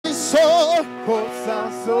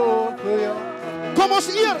Here. Kom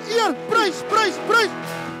ons eer, prys.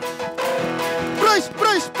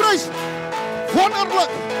 Prys. Wonderlik.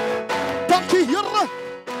 Dankie Here.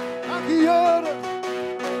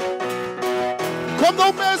 Kom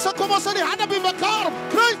nou mense, kom ons in die hande by mekaar.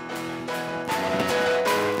 Prys.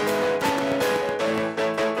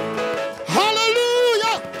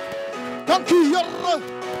 Halleluja. Dankie Here.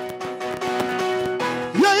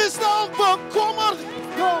 Jy is nou bekommerd.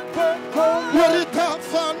 Oor die dag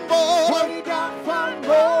van morgen.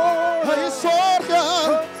 Hy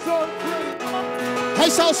sorgen. Hy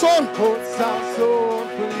sal sorg.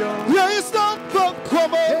 Jy is nou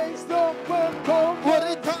bekommerd. Oor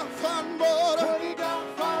die dag van morgen.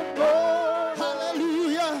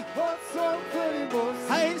 Halleluja.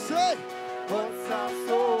 Hy sê,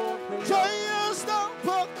 jy is nou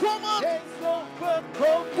bekommerd.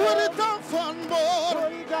 Oor die dag van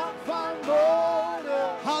morgen.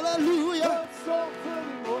 Halleluja.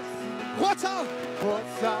 Wat al?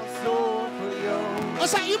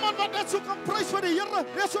 Is daar iemand wat net so kan prys vir die Here?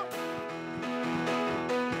 Net so.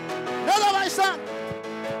 Net daar wij staan.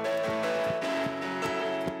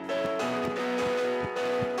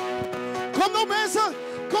 Kom nou mense,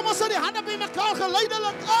 kom ons in die hande by mekaar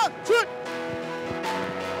geleidelik aan. Goed.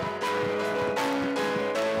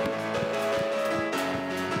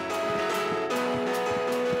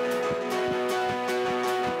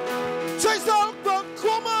 Sy's nog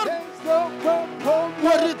bekommerd.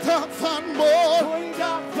 Oor die dag van morgen.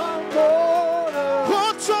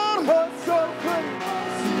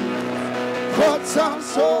 God sal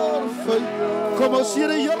sorg vir jou. Kom ons eer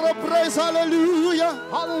die Here prys, halleluja.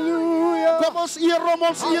 Kom ons eer hom,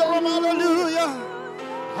 halleluja.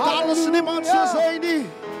 Daar is niemand soos hy nie.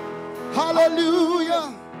 Halleluja.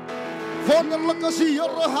 Wonderlik is die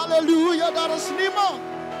Here, halleluja. Daar is niemand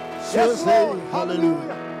soos hy,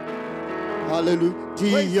 halleluja. Halleluja.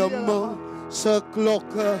 Die hemel se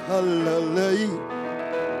klokke, halleluja.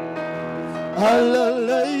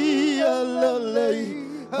 Halleluja,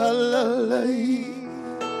 halleluja.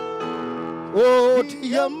 O,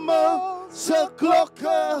 die hemel se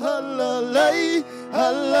klokke, halleluja,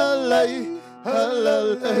 halleluja.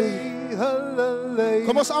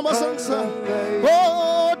 Kom ons allemaal sing saam. O,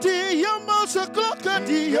 die hemel se klokke,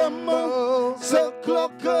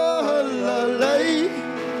 halleluja.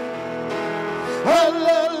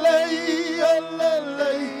 Halleluja,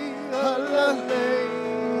 halleluja.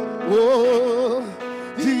 Oh,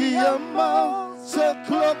 die hemel se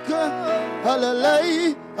klokke,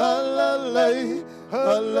 halleluja,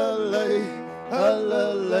 halleluja.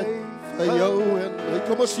 Vir jou en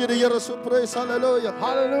kom ons sê die Here so prys, halleluja.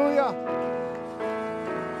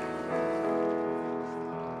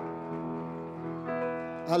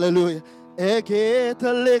 Halleluja. Ek het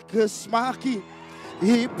 'n lekker smaakie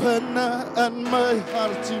hier binne in my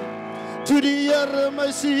hartjie. Toe die Here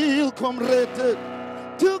my siel kom red,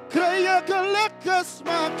 toe kry ek 'n lekker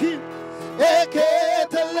smaakie. Ek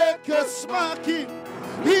het 'n lekker smaakie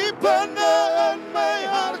hier binne in my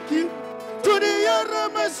hartjie. Toe die Here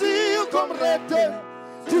my siel kom red,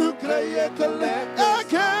 toe kry ek 'n lekker.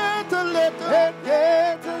 Ek het 'n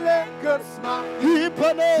lekker smaakie hier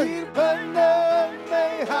binne in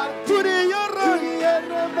my hartjie. Toe die Here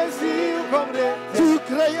my siel kom red, toe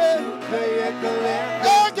kry ek 'n lekker.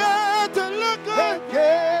 Ek het 'n lekker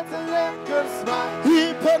smaakie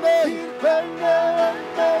hier binne in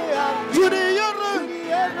my hartjie. Toe die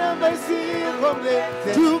Here my siel kom red,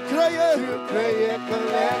 toe kry ek 'n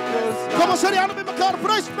lekker smaakie. Kom ons sê die hande by mekaar,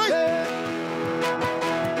 prys.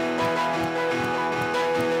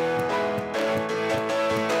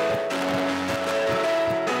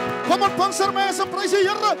 Kom op, pansermense, prys die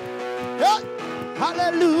Here. Ja,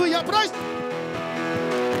 halleluja, prys.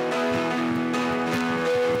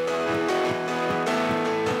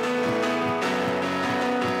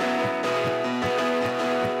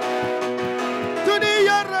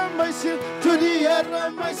 Toe die Here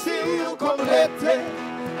my siel kom red,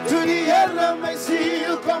 toe die Here my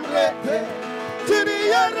siel kom red, toe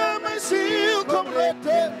die Here my siel kom red,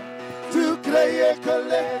 toe kry ek 'n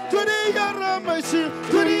lekker. Toe die Here my siel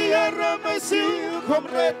kom red, toe die Here my siel kom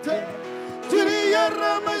red,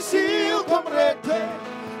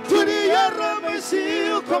 toe die Here my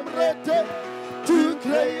siel kom red, toe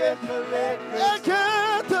kry ek 'n lekker. Ek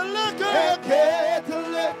het 'n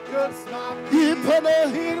lekker smaakie hier binne in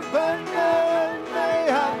my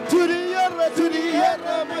hart. Toe die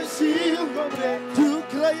Here my siel kom red, toe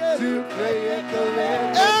kry ek 'n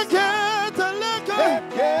lekker. Ek het 'n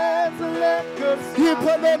lekker hier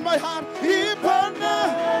binne in my hart, hier binne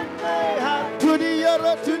in my hart. Toe die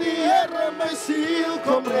Here my siel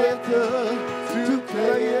kom red, toe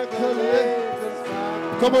kry ek 'n lekker.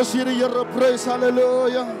 Kom ons hier die Here prys.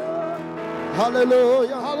 Hallelujah.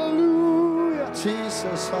 Hallelujah. Hallelujah.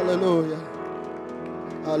 Jesus, hallelujah.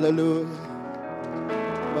 Hallelujah.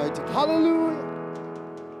 Mighty God. Hallelujah.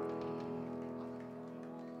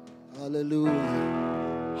 Hallelujah.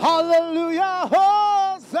 Hallelujah.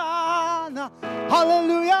 Hosanna.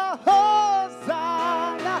 Hallelujah.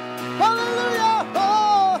 Hosanna. Hallelujah.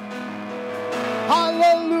 Oh.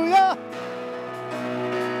 Hallelujah.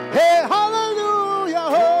 Hey, hallelujah.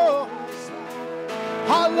 Oh.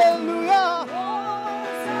 Hallelujah.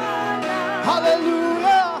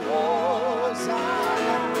 Hallelujah.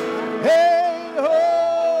 Hosanna. Hey,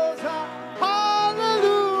 Hosanna.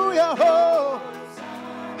 Hallelujah. Oh.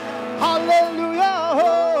 Hallelujah.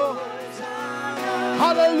 Oh.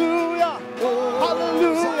 Hallelujah.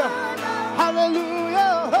 Hallelujah.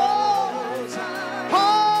 Hallelujah. Oh.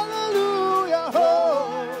 Hallelujah. Oh.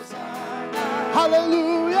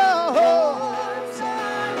 Hallelujah. Oh.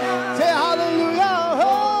 Say hallelujah.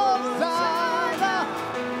 Hosanna.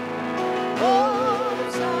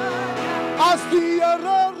 As the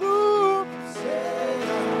other room,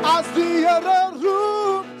 as the other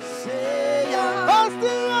room, as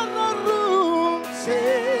the other room,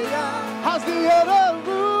 as the other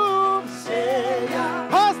room,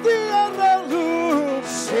 as the other room,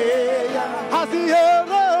 as the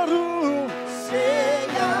other room,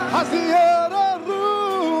 as the other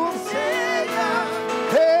room,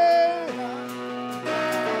 hey,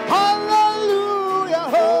 hallelujah,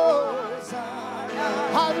 hallelujah,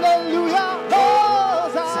 hallelujah,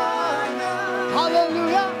 hallelujah,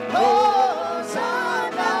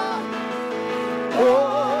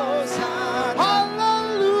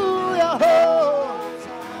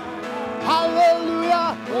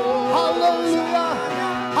 hallelujah,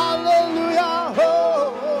 hallelujah,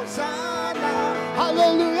 hallelujah,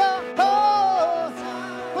 hallelujah,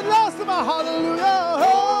 but last of all, hallelujah,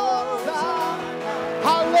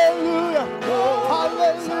 hallelujah,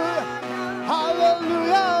 hallelujah,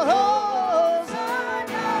 hallelujah,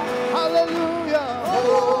 hallelujah,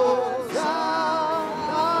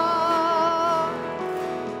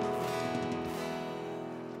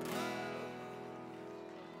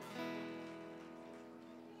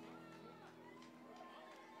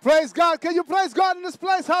 praise God. Can you praise God in this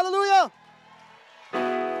place? Hallelujah.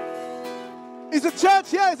 Is the church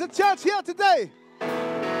here? Is the church here today?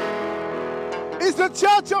 Is the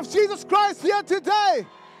church of Jesus Christ here today?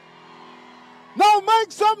 Now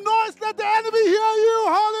make some noise. Let the enemy hear you.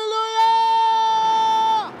 Hallelujah.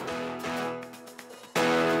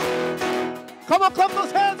 Come on, clap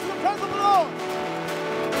those hands in the presence of the Lord.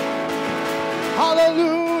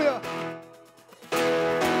 Hallelujah.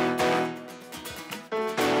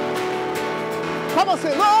 Come on,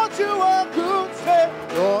 say, Lord, you are good. Say,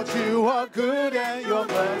 Lord, you are good, and your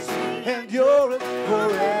mercy endureth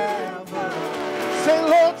forever. Say,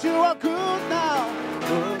 Lord, you are good now.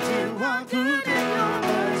 Lord, you are good, and your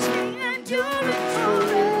mercy endureth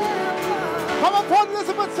forever. Come on, Port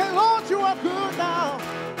Elizabeth, say, Lord, you are good now.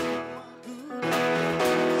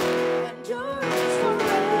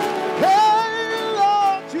 Hey,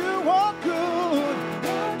 Lord, you are good.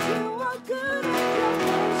 Lord, you are good, and your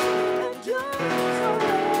mercy endureth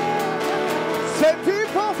forever. Say,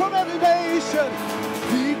 people from every nation,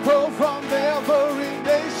 people from every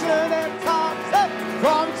nation and time, say,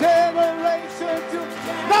 from generation to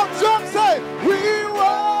now, jump, say, we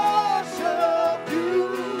worship you.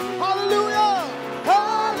 Hallelujah,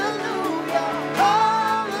 hallelujah,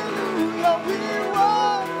 hallelujah. We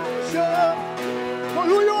worship for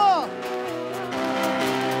who you are.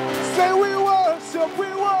 Say, we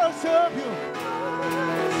worship you.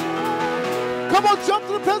 Come on, jump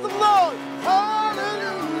to the presence of the Lord.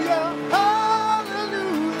 Hallelujah,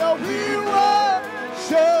 hallelujah. We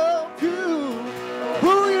worship you.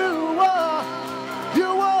 Who you are. You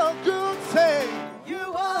are good, say.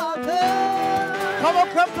 You are good. Come on,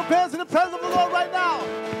 clap your hands in the presence of the Lord right now.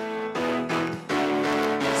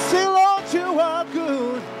 Say, Lord, you are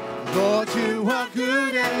good. Lord, you are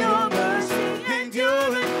good, and your mercy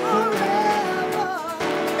endureth forever.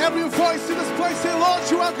 Every voice in this place, say, Lord,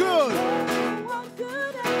 you are good.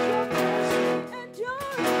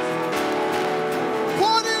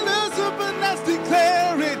 Port Elizabeth, let's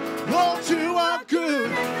declare it. Lord, you are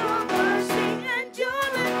good.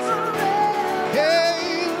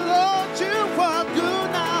 Hey, Lord, you are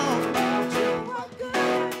good now.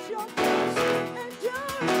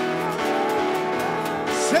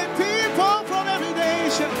 Say, people from every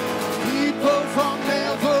nation, people from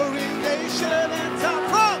every nation and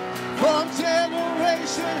time, from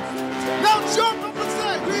generation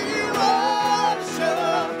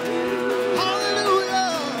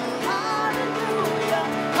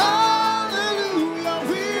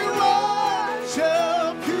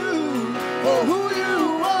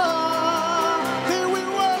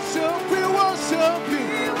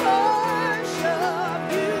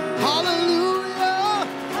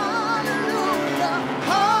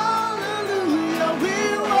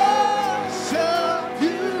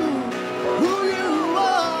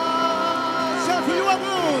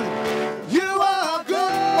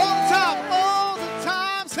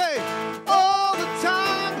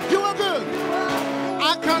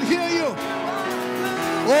can't hear you.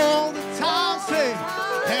 All the time say,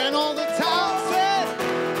 and all the time say,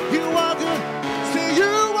 you are good. Say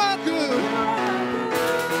you are good.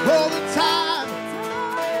 All the time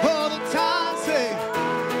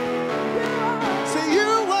say you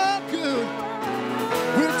are good.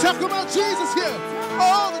 We're talking about Jesus here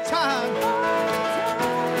all the time.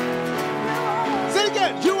 Say it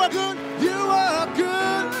again, you are good. You are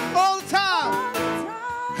good all the time.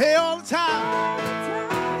 Hey, all the time.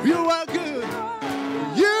 You are good.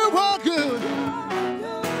 You are good.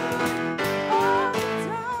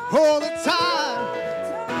 All the time.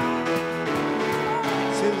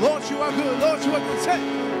 Say, Lord, you are good. Lord, you are good. Say,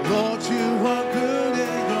 Lord, you are good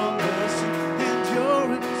and your mercy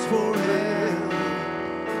endurance forever.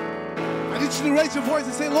 I need you to raise your voice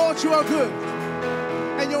and say, Lord, you are good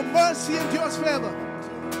and your mercy endures forever.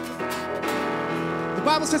 The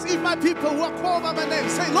Bible says, if my people who are called by my name,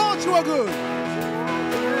 say, Lord, you are good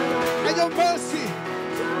and your mercy.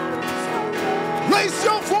 Raise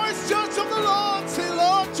your voice, church of the Lord. Say,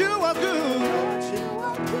 Lord, you are good.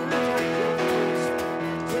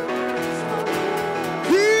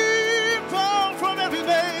 People from every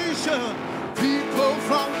nation, people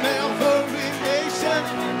from every nation,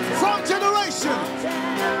 from generation.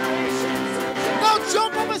 Now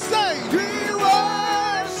jump up and say, we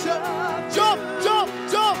worship. Jump, jump,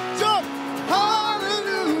 jump, jump.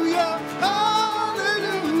 Hallelujah,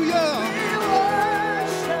 hallelujah.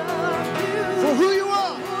 For who you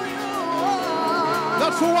are.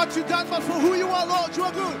 Not for what you've done, but for who you are, Lord. You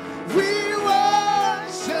are good. We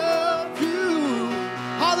worship you.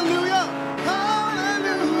 Hallelujah.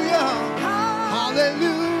 Hallelujah.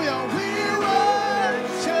 Hallelujah. We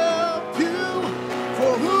worship you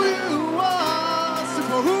for who you are. Say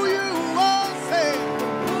for who you are. Say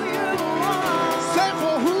who you are. Say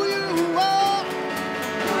for who you are.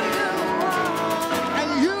 Who you are. And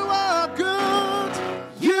you are good.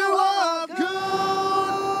 You are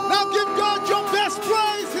good. Now give God your best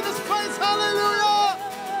praise in this place. Hallelujah.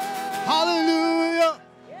 Hallelujah.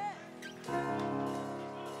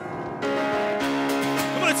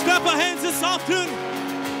 Come on, let's clap our hands this afternoon.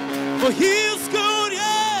 For He is good,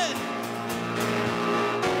 yeah.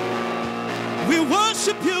 We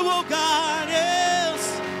worship you, oh God,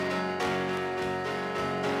 yes.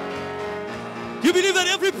 You believe that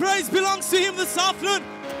every praise belongs to Him this afternoon?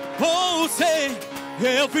 Oh, say,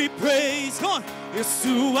 every praise, come on, is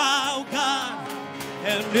to our God.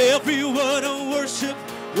 And every word of worship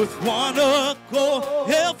with one accord.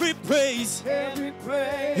 Every praise, Every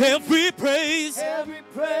praise, every praise every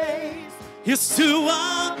praise is to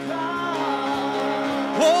our God.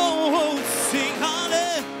 Oh,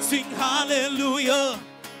 sing hallelujah.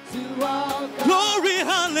 to our God. Glory,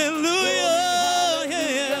 hallelujah.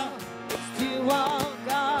 Yeah. To our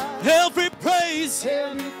God. Every praise,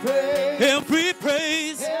 Every praise, every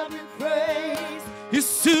praise every praise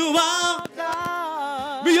is to our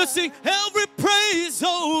God. Me, you sing every praise,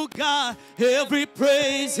 oh God. Every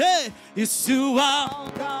praise, hey, is to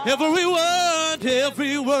our every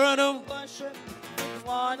word of Worship with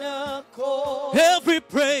one accord. every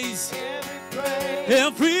praise, Every praise,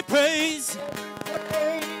 every praise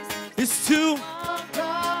praise is to our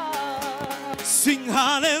God. sing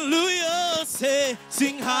hallelujah. Say,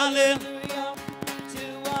 sing hallelujah. Hallelujah to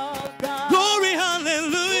our God. Glory,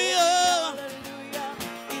 hallelujah. Hallelujah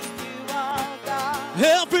is to our God.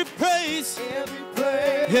 Every praise, Every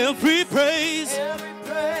praise, every praise every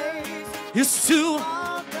praise is to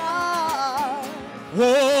our God.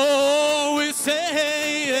 oh, we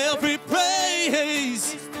say every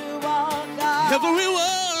praise, Is to our God.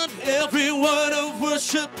 every word of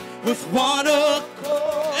worship with one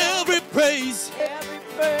accord. Every praise, Every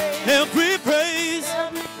praise, every praise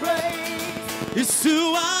every praise is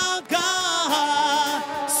to our God.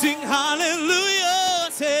 Sing hallelujah,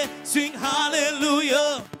 say, sing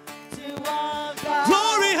hallelujah. to our God.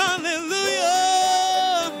 Glory,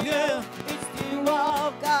 hallelujah. Yeah. It's to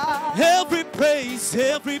our God. Every praise,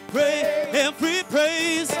 every praise, every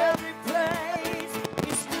praise. Every praise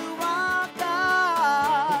is to our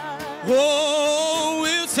God. Oh,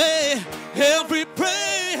 we'll say every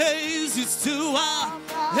praise is to our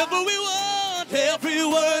every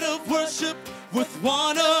word of worship with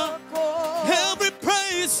one accord. Every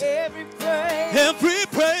praise, Every praise, every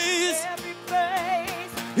praise every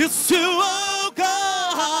praise is to our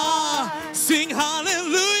God. Sing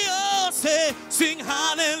hallelujah, say, sing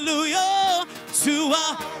hallelujah to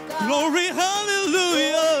our glory,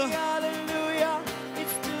 hallelujah. Hallelujah,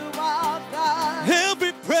 it's to our God.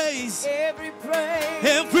 Every praise, Every praise,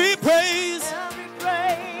 every praise every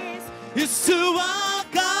praise is to our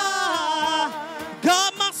God.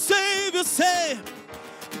 God, my Savior, say,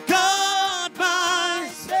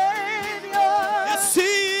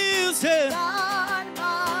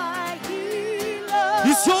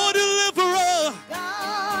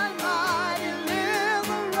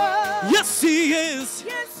 Yes, He is.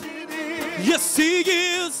 Yes, He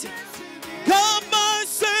is. God, my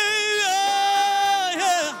Savior.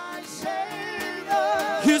 Yeah.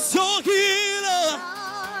 He's your healer.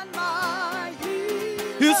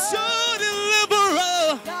 He's your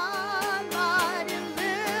deliverer.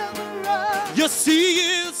 Yes, He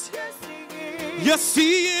is. Yes,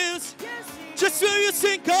 He is. Just when you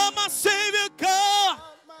sing, God, my Savior, God.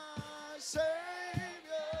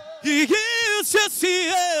 He is. Yes, He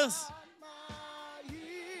is.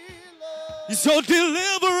 He's your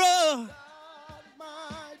deliverer.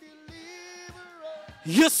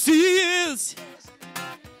 Yes, He is.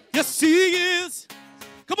 Yes, He is.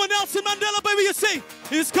 Come on, Nelson Mandela, baby, you say,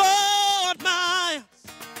 He's God, my.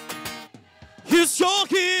 He's your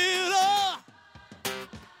healer.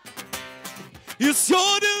 He's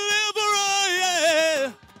your deliverer,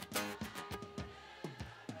 yeah.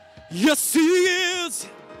 Yes, He is.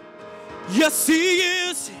 Yes, He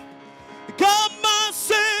is. God, my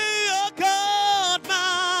Savior, God,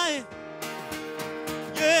 my.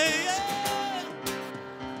 Yeah, yeah.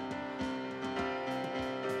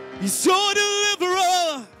 He's your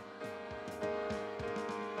deliverer.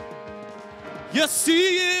 Yes,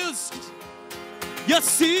 He is.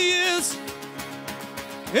 Yes, He is.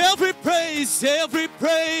 Every praise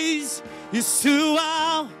is to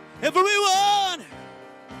our everyone.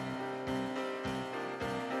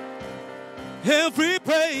 Every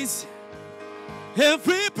praise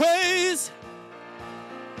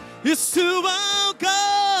is to our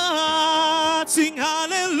God. Sing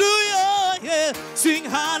hallelujah, yeah. Sing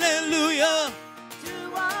hallelujah.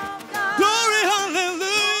 To our God. Glory, hallelujah,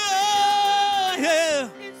 yeah.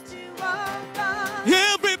 It's to our God.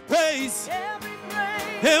 Every praise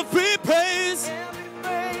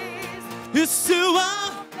is to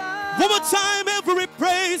our God. One more time, every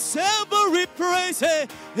praise, hey.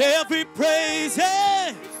 Every praise,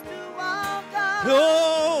 hey. It's to our God.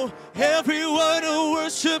 Oh, every word of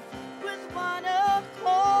worship, With one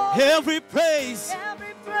accord. every praise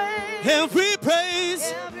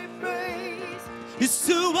is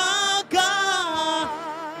to our God.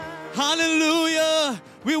 Hallelujah.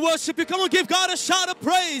 We worship you. Come on, give God a shout of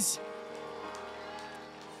praise.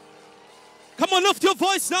 Come on, lift your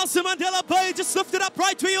voice, Nelson Mandela Bay. Just lift it up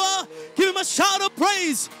right where you are. Give Him a shout of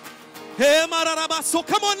praise. So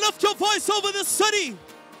come on, lift your voice over the city.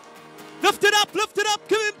 Lift it up,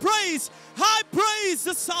 give Him praise. High praise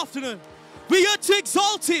this afternoon. We're here to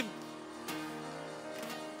exalt Him.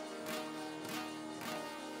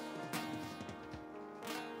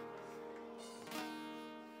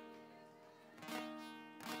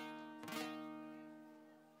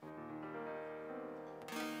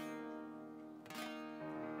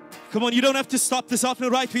 Come on, you don't have to stop this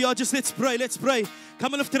afternoon right where you are. Just let's pray.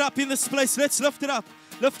 Come and lift it up in this place. Let's lift it up.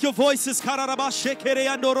 Lift your voices. Come on,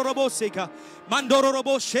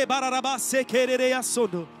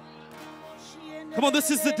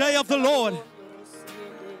 this is the day of the Lord.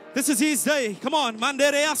 This is His day. Come on.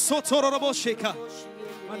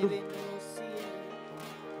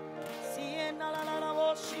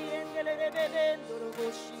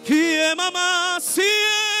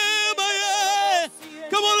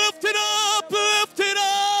 Come on, lift it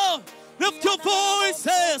up. Lift your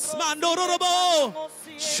voices.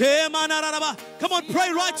 Come on,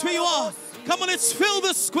 pray right where you are. Come on, let's fill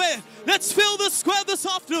the square. Let's fill the square this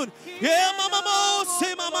afternoon.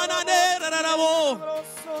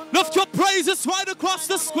 Lift your praises right across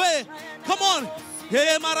the square. Come on.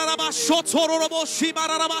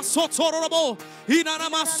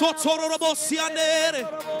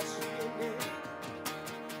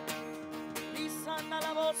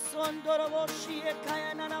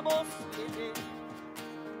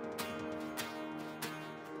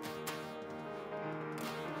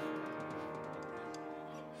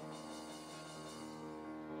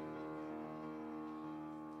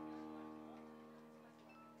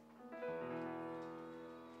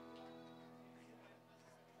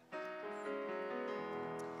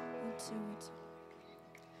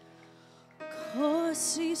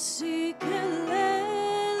 Così si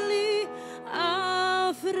keleli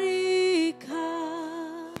Afrika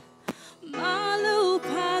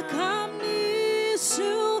malupa kami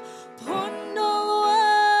su pondowayo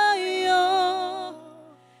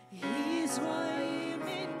Israel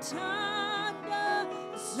mintanda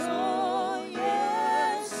so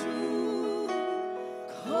Yesu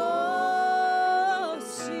così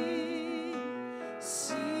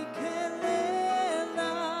si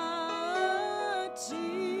kelela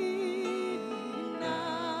tina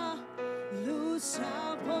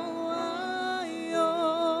lusapoayo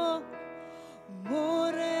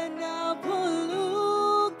morena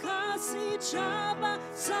polu kasi chaba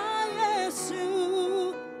saya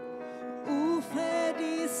Yesu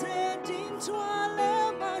ufedi sending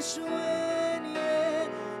twale mashwenye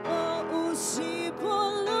o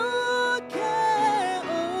usipoluke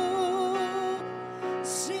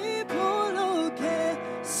sipoluke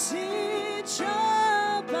si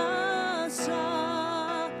chabasa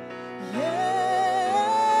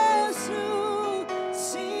Yesu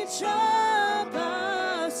si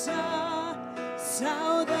chabasa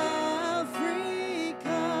South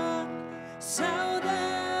Africa South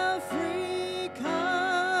Africa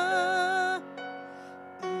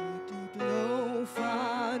Idiglo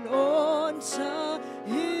van onze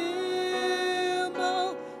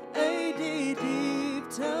hemel die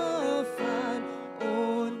diepte van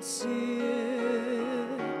ons ziel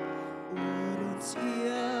oor ons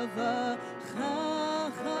ewige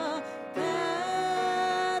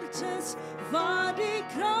bertes waar die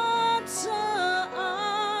kranse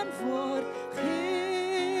antwoord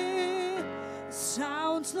gee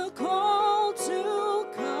sounds the call to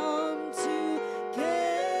come together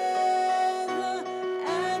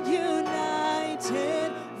and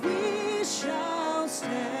united we shall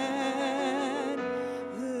stand.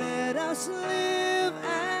 Let us live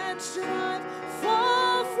and strive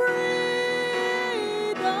for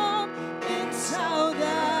freedom in South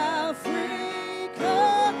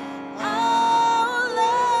Africa, our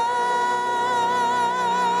land.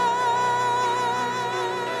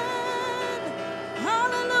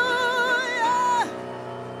 Hallelujah.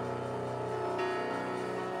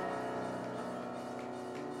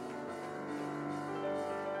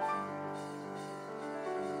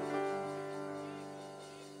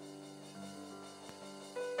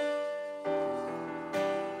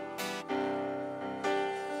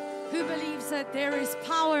 Who believes that there is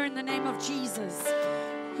power in the name of Jesus?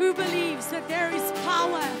 Who believes that there is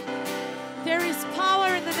power? There is power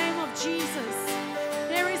in the name of Jesus.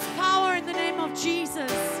 There is power in the name of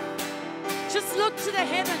Jesus. Just look to the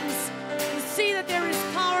heavens and see that there is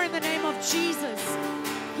power in the name of Jesus.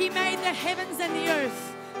 He made the heavens and the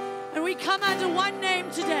earth. And we come under one name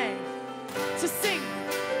today to sing.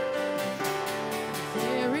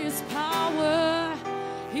 There is power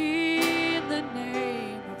in the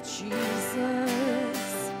name of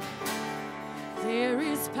Jesus. There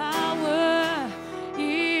is power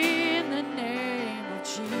in the name of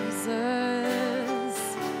Jesus.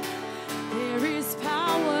 There is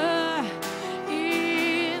power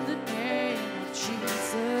in the name of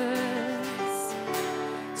Jesus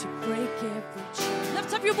to break every chain.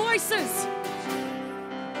 Lift up your voices.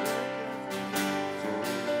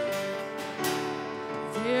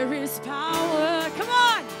 There is power. Come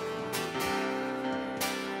on.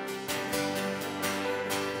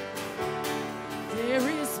 There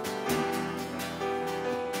is.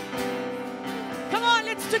 Come on,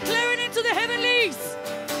 let's declare it into the heavenlies.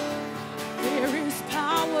 There is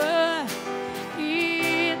power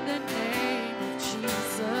in the name of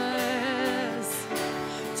Jesus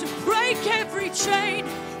to break every chain,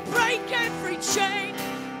 break every chain,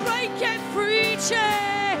 break every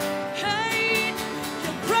chain.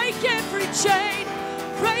 You'll break every chain,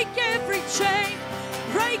 break every chain,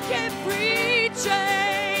 break every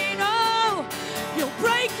chain. Oh, you'll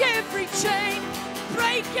break every chain,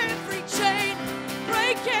 break every chain,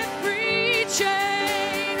 break every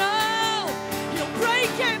chain. Oh, you'll break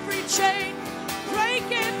every chain, break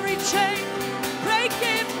every chain, break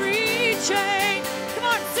every chain. Come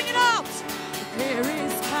on, sing it out. There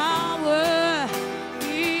is power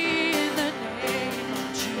in the name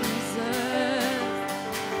of Jesus.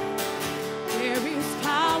 There is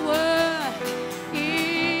power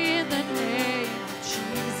in the name of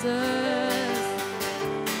Jesus.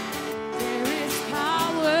 There is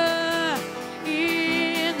power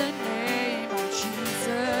in the name of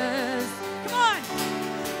Jesus. Come on,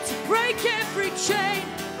 to break every chain,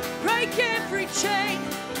 break every chain,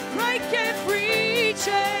 break every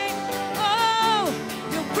chain. Oh,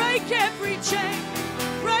 you'll break every chain,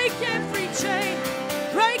 break every chain,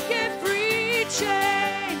 break every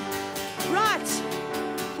chain. Right,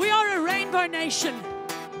 we are a rainbow nation.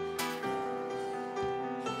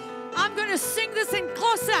 I'm going to sing this in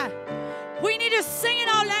Xhosa. We need to sing in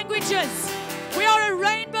our languages. We are a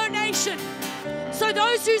rainbow nation. So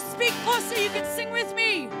those who speak Xhosa, you can sing with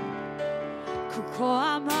me. Kukho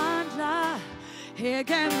amandla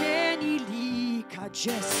egameni lika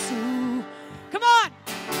Jesu. Come on.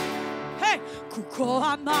 Hey, kukho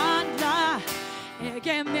amandla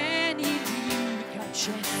egameni lika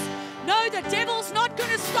Jesu. No, the devil's not going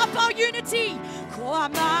to stop our unity. Kukho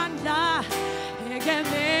amandla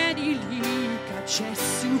egameni lika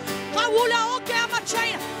Jesu. Kawula onke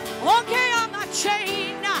amachaina, onke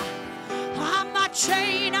amachaina,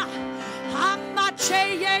 amachaina,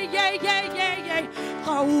 chain, yeah, yeah, yeah, yeah, yeah.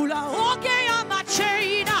 Kaula, okay, I'm a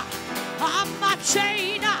chain, I'm a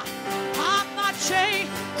chain, I'm a chain.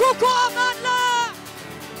 Kuko amandla,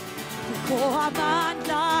 kuko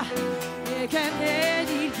amandla,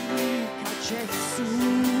 egemeni lika Jesu.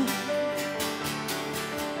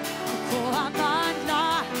 Kuko amandla,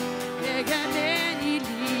 egemeni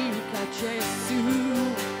lika Jesu.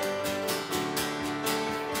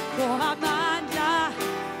 Kuko amandla,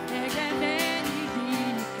 egemeni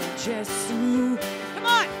lika Jesu. Come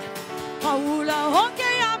on. Paula,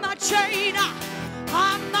 okay, I'm a chain,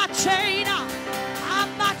 I'm a chain,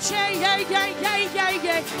 I'm a chain, yeah, yeah, yeah, yeah,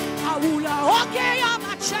 yeah. Paula, okay, I'm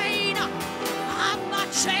a chain, I'm a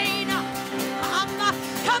chain, I'm a.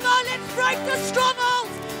 Come on, let's break the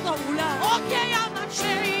strongholds. Paula, okay, I'm a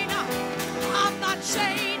chain, I'm a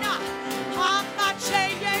chain, I'm a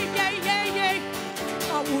chain, yeah, yeah, yeah, yeah.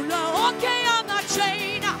 Paula, okay, I'm a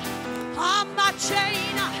chain, I'm a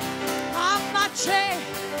chain, I'm a chain.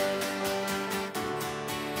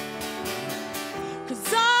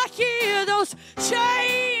 I hear those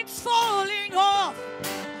chains falling off.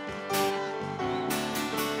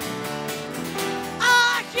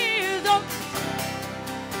 I hear them.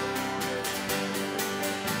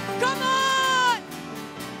 Come on.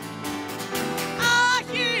 I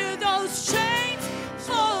hear those chains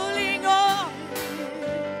falling off.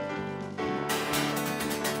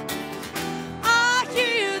 I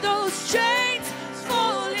hear those chains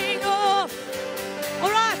falling off.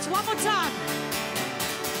 All right, one more time.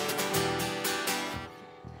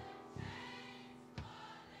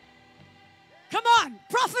 Come on,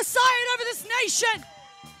 prophesy it over this nation.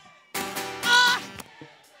 Ah.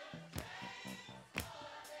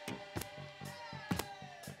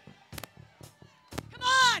 Come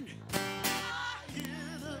on. I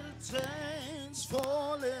hear the chains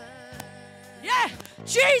falling. Yeah,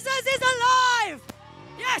 Jesus is alive.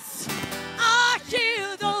 Yes, I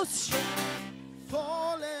hear those chains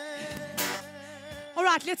Falling. All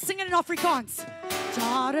right, let's sing it in Afrikaans.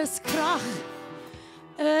 Daar is krag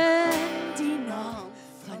in die naam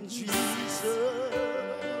van Jesus.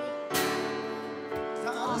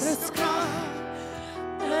 Daar is krag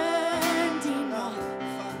in die naam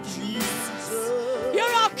van Jesus.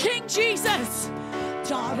 You're our King Jesus.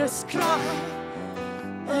 Daar is krag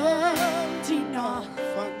in die naam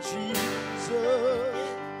Van Jesus.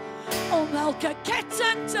 om elke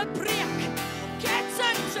ketting te breek.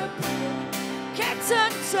 Ketting te breek.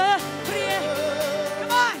 Ketting te breek.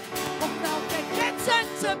 Come on. Om elke ketting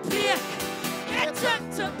te breek. Ketting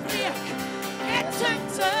te breek. Ketting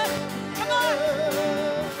te. Come on.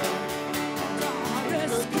 Daar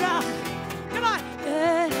is krag. Come on.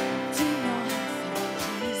 In die naam van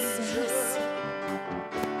Jesus.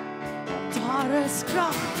 Daar is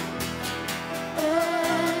krag.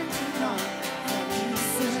 In die naam van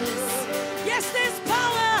Jesus. Yes, there's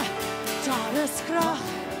power. Daar is krag.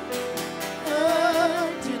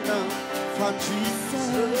 Die naam van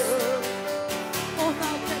Jesus. Om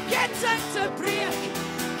elke ketting te breek,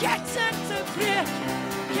 ketting te breek,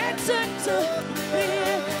 ketting te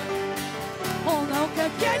breek. Om elke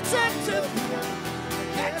ketting te breek,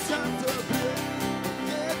 ketting te breek.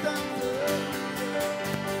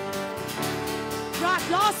 Right,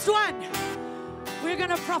 last one. We're going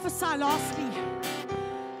to prophesy lastly.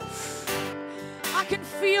 I can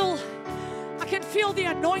feel the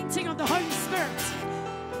anointing of the Holy Spirit.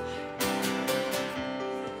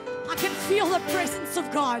 I can feel the presence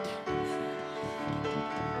of God.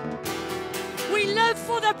 We live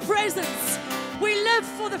for the presence. We live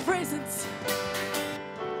for the presence.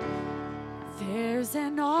 There's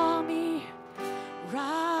an army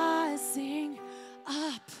rising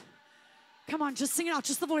up. Come on, just sing it out,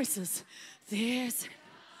 just the voices. There's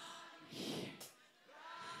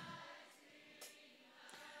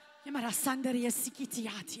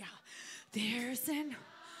there's an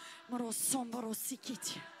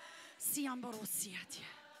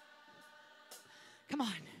come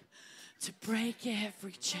on, to break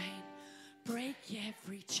every chain, break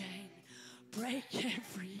every chain, break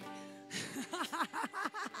every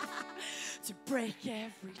to break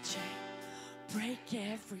every chain, break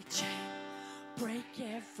every chain, break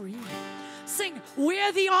every. Sing,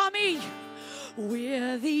 we're the army,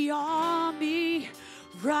 we're the army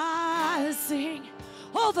rising.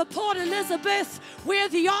 Oh, the Port Elizabeth, we're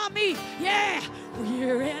the army. Yeah,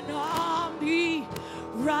 we're an army.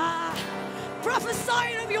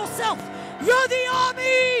 Prophesy of yourself. You're the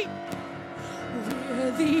army.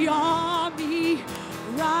 We're the army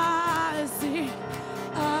rising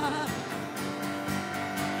up.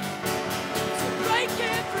 To break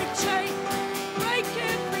every chain, break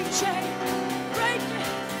every chain, break it.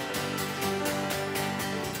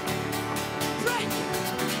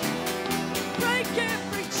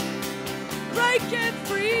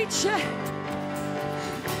 every chain.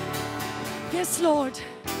 Yes, Lord,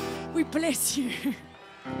 we bless you.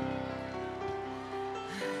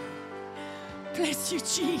 Bless you,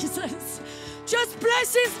 Jesus. Just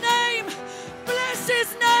bless his name. Bless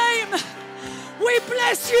his name. We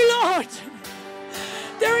bless you, Lord.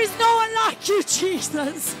 There is no one like you,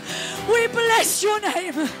 Jesus. We bless your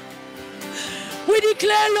name. We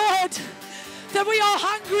declare, Lord, that we are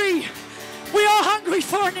hungry. We are hungry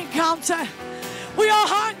for an encounter. We are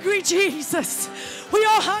hungry, Jesus. We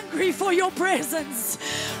are hungry for your presence.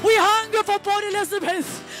 We hunger for Port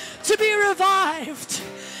Elizabeth to be revived.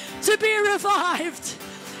 To be revived.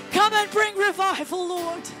 Come and bring revival,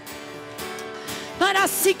 Lord.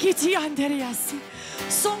 Manasikiti anderiasi.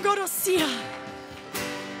 Songorosia.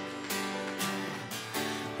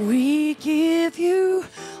 We give you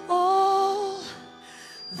all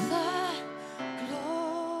the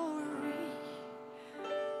glory.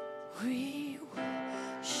 We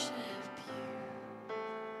worship you.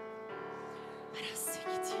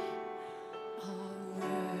 Manasikiti are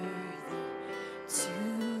worthy to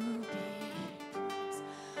be praised.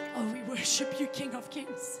 Oh, we worship you, King of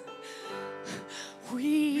Kings.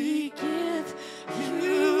 We give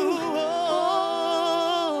you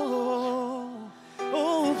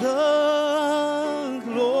all the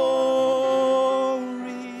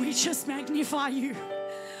glory. We just magnify you.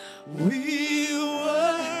 We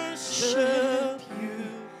worship you,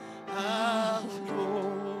 our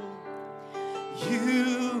Lord.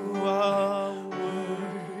 You are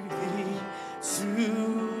worthy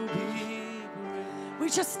to be praised. We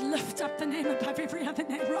just lift up the name above every other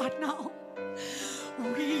name right now.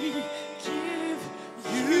 We give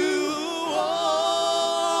You all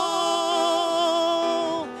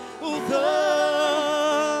the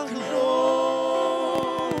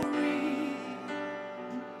glory.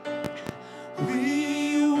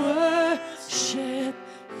 We worship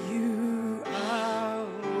you, Our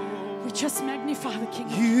Lord. we just magnify the King.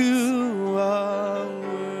 You are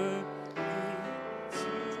worthy.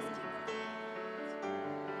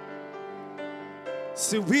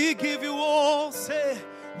 So we give you all, say,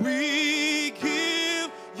 we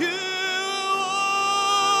give you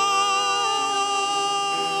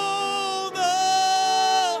all the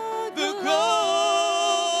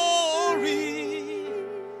glory.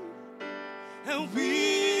 And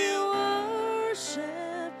we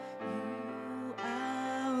worship you,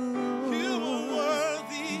 our Lord. you are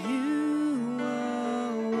worthy. You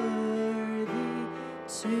are worthy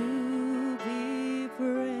to be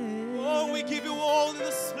praised. Oh, we give you all in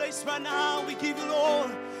this place right now. We give you,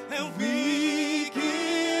 Lord, and we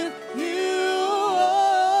give you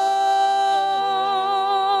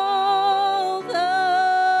all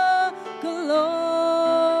the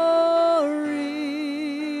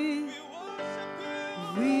glory.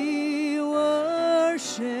 We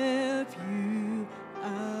worship you,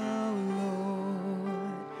 our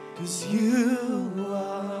Lord. 'cause you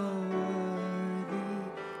are worthy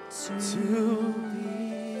to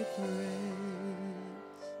be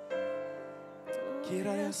praised.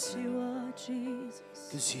 Yes, you are, Jesus.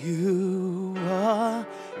 'cause you are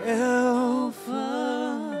Alpha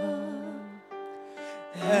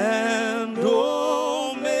and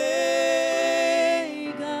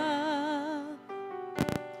Omega.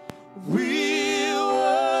 We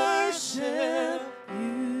worship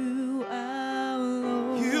You, our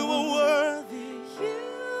Lord. you are worthy. You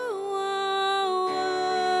are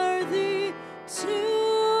worthy to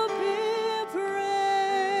be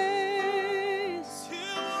praised. You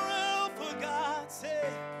are Alpha, God. Say,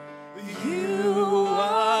 You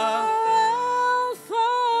are Alpha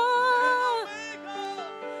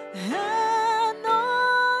and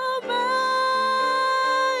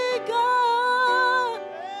Omega.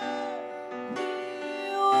 We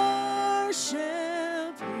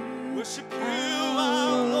worship you. worship you,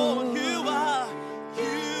 our Lord. You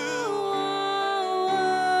are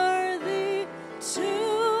worthy to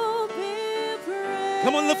be praised.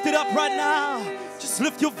 Come on, lift it up right now. Just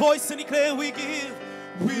lift your voice and declare, we give you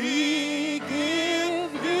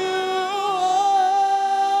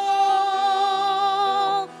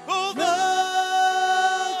all the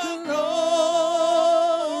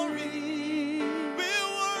glory. We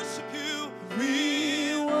worship you. We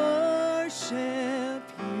worship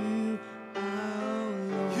you, our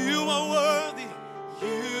Lord. You are worthy.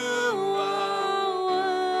 You are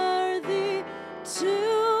worthy to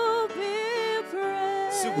be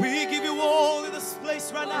praised. So we give you all in this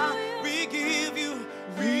place right now. We give you.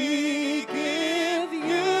 We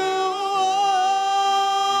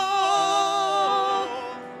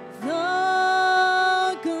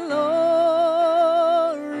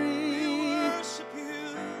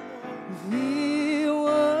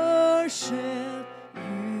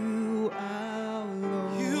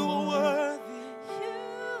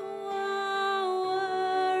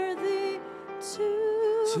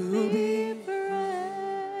to be praised.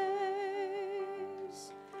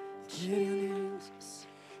 Jesus.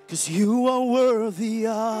 'Cause you are worthy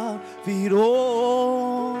of it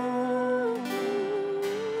all.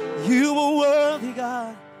 You are worthy,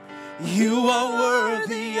 God. You are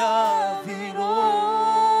worthy of it all.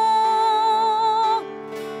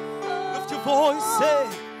 Lift your voice, say,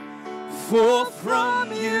 for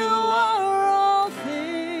from you are all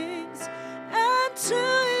things, and to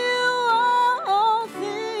you are all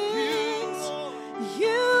things.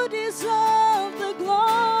 You deserve the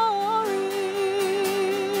glory.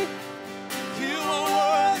 you are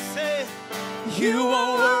worthy, say, you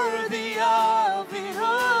are worthy of it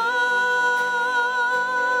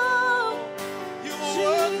all. You are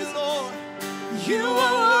worthy, Lord. You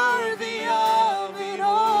are worthy of it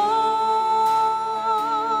all.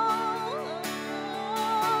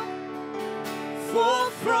 For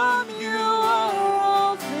from you are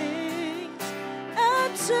all things,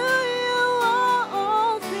 and to you are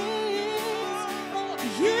all things.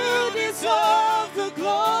 You deserve the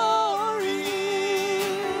glory.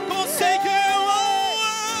 Come on, say you are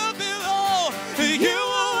worthy, Lord. You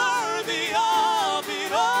are worthy of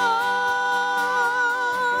it all.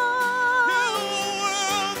 You are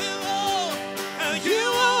worthy, Lord, and you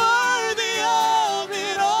are worthy of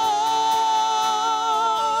it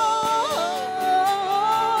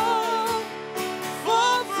all.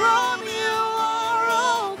 For from you are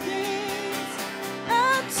all things,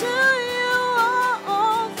 and to you are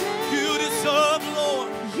all things. you deserve, Lord.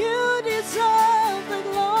 You deserve the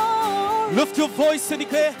glory. Lift your voice and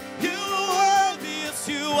declare, you are worthy, yes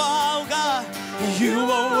you are, God. You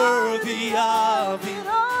are worthy of it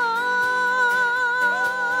all.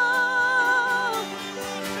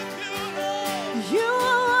 You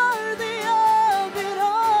are worthy of it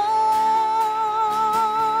all.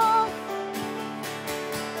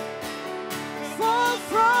 For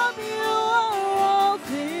from you are all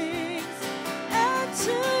things, and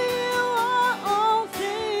to you are all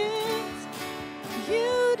things.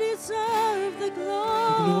 You deserve the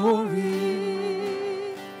glory.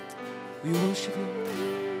 We worship you.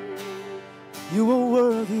 You are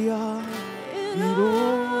worthy of it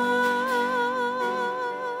all.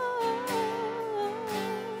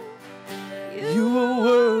 You are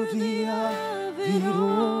worthy of it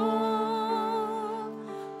all.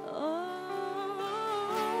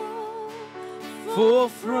 For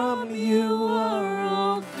from you are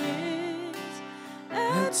all things,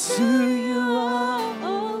 and to you are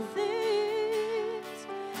all things.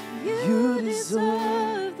 You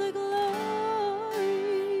deserve the glory.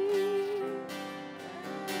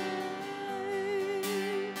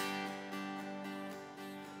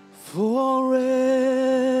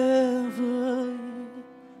 forever.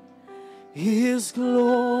 He is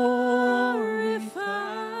glorified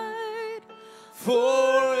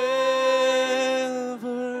forever.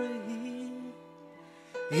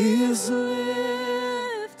 He is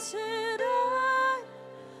lifted high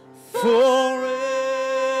forever.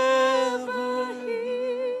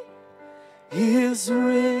 He is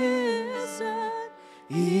risen.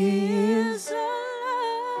 He is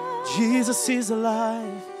alive. Jesus is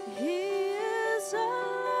alive. He is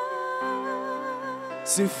alive.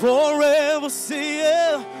 Say forever, say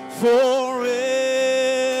yeah, forever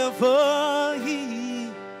He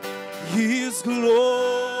is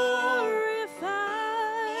glorified.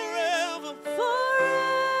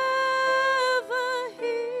 Forever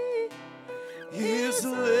He is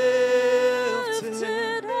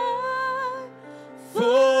lifted high.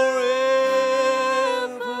 forever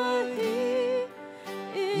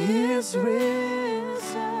He is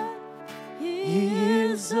risen. He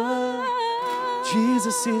is alive.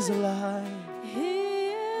 Jesus is alive. He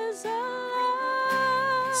is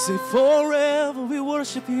alive. Say forever we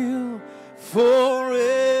worship you. Forever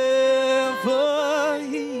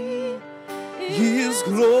He is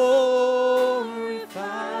glorified.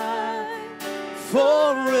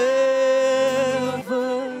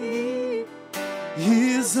 Forever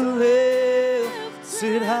He is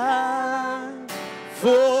lifted high.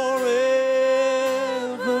 Forever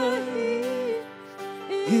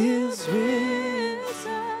He is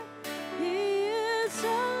risen. He is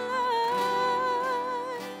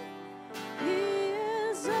alive. He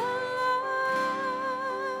is alive.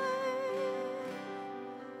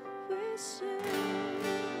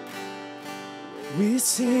 We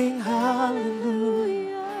sing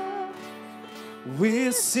hallelujah.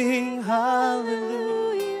 We sing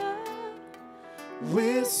hallelujah.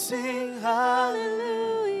 We sing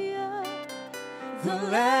hallelujah. The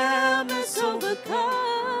Lamb is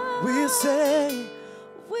overcome. We say,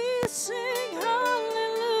 we sing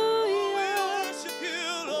hallelujah. we worship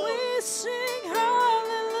you, Lord. We sing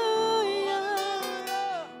hallelujah.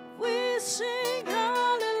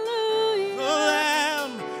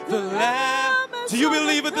 Do you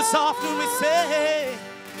believe it this afternoon? We say,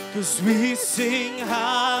 'cause we sing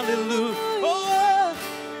hallelujah. Oh,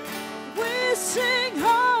 We sing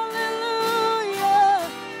hallelujah.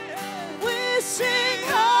 We sing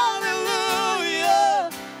hallelujah.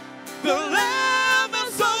 the Lamb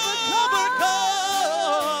has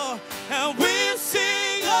overcome, and we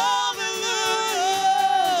sing hallelujah,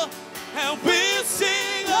 and we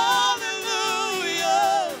sing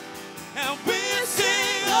hallelujah, and we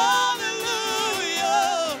sing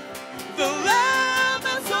hallelujah. The Lamb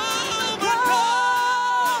has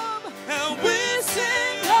overcome, and we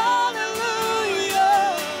sing hallelujah.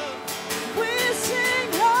 We sing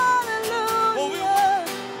hallelujah.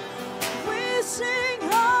 We sing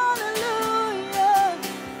hallelujah.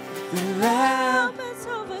 The Lamb. Lamb is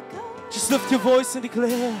overcome. Just lift your voice and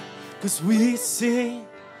declare, 'cause we sing.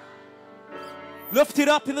 Lift it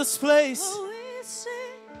up in this place. Oh, we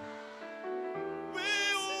sing. We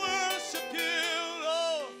worship you,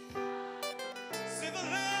 Lord. See the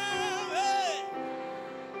Lamb, hey.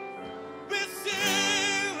 We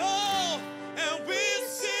sing, Lord, and we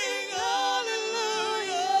sing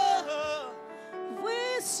hallelujah. We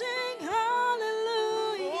sing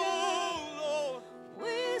hallelujah. Oh, Lord.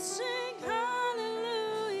 We sing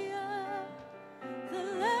hallelujah. The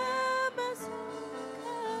Lamb is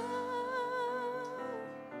overcome.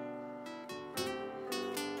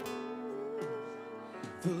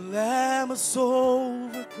 The Lamb is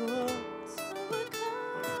overcome.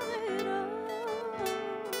 Overcome it all.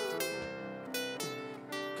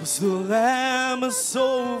 'Cause the Lamb is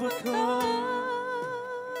overcome.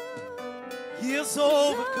 He has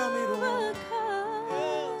overcome it all.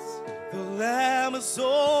 Yes. The Lamb is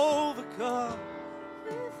overcome,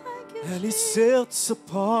 We thank you, and He sits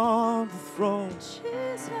upon the throne.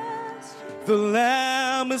 Jesus. The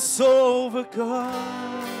Lamb is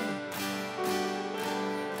overcome.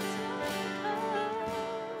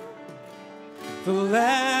 The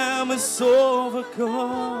Lamb is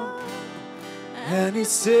overcome, and He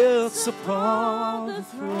sits upon the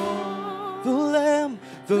throne.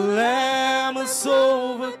 The Lamb is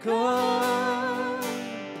overcome.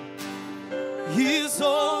 He's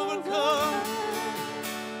overcome.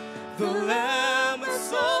 The Lamb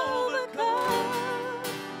is overcome,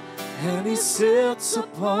 and He sits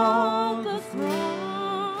upon the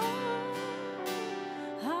throne.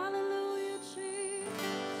 Hallelujah, Jesus.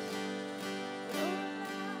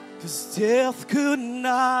 'Cause death could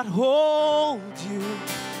not hold you,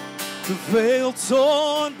 the veil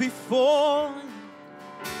torn before you.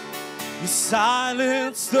 You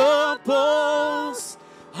silenced the boast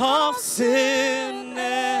of sin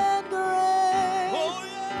and grace. oh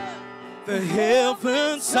yeah, the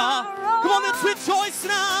heavens are. Come on, let's rejoice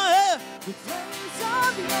now. Yeah. The praise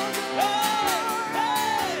of your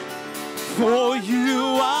Hey, for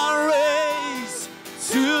you are raised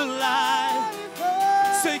to life.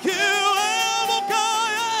 Say you have a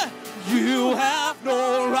God. You have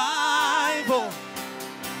no rival.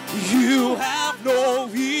 You have no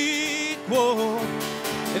equal.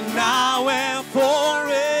 And now and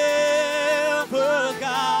forever,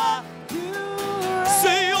 God.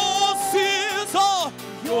 Say yours is all.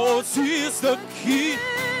 Yours is the key.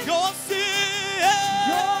 Yours is.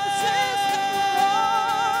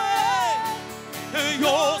 And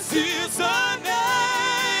yours is the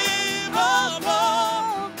name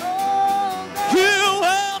above. You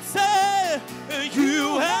have said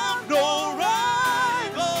you have no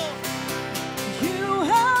rival. You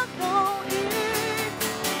have no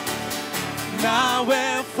equal. Now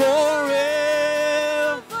and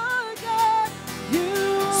forever. God,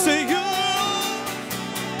 you Say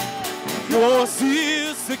yours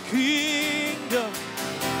is the kingdom.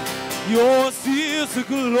 Yours is the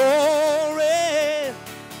glory.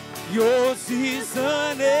 Yours is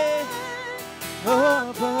the name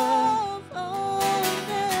above. all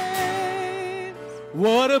names.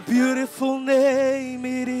 What a beautiful name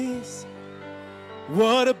it is.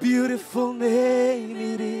 What a beautiful name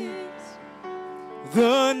it is.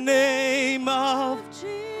 The name of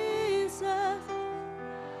Jesus.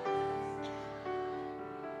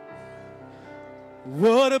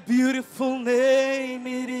 what a beautiful name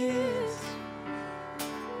it is.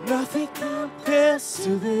 Nothing compares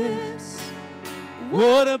to this.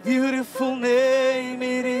 What a beautiful name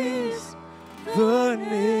it is. The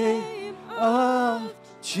name of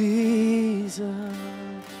Jesus.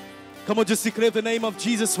 Come on, just declare the name of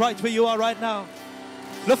Jesus right where you are right now.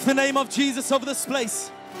 Lift the name of Jesus over this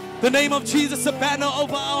place. The name of Jesus, a banner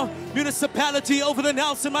over our municipality, over the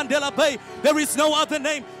Nelson Mandela Bay. There is no other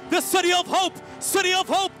name. The city of hope, city of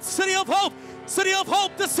hope, city of hope. City of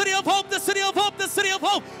hope, the city of hope, the city of hope, the city of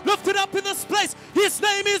hope. Lift it up in this place. His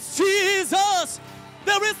name is Jesus.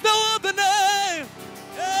 There is no other name.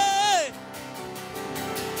 Hey.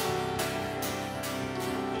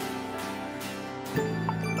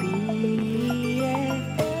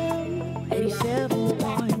 BFM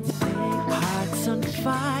 87.6, hearts on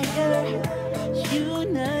fire,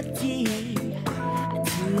 unity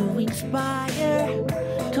to inspire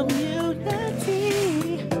community.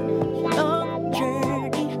 Long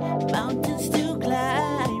journey, mountains to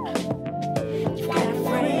climb. You've got a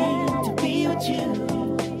friend to be with you.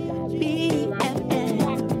 BFM.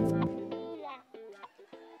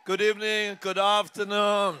 Good evening, good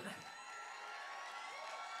afternoon.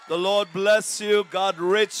 The Lord bless you. God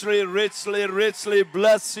richly, richly, richly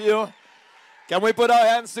bless you. Can we put our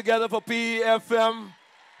hands together for PEFM,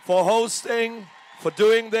 for hosting, for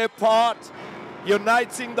doing their part,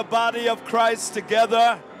 uniting the body of Christ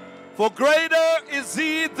together? For greater is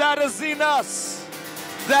He that is in us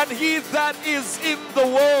than he that is in the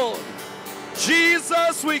world.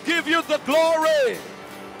 Jesus, we give you the glory.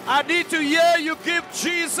 I need to hear you give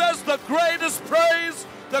Jesus the greatest praise,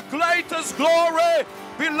 the greatest glory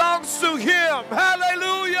belongs to Him.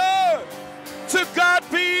 Hallelujah! To God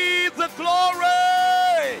be the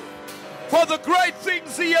glory for the great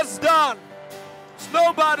things He has done. There's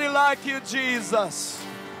nobody like you, Jesus.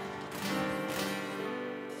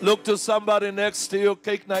 Look to somebody next to you.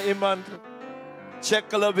 Kyk na iemand. Check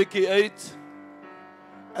hulle bietjie uit.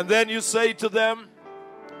 And then you say to them,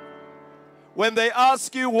 when they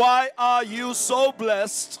ask you, why are you so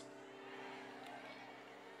blessed?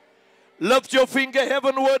 Lift your finger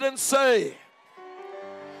heavenward and say,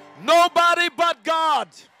 nobody but God.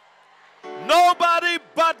 Nobody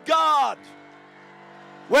but God.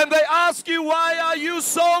 When they ask you, why are you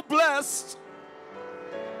so blessed?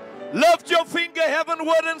 Lift your finger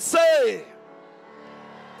heavenward and say,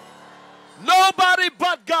 nobody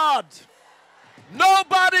but God.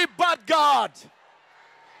 Nobody but God.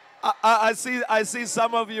 I see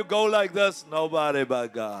some of you go like this. Nobody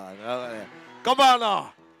but God. Okay. Come on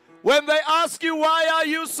now. When they ask you, why are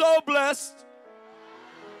you so blessed?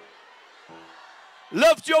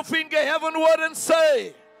 Lift your finger heavenward and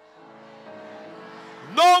say,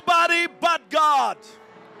 nobody but God.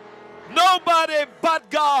 Nobody but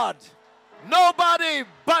God. Nobody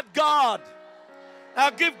but God. Now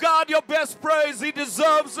give God your best praise. He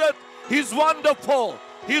deserves it. He's wonderful.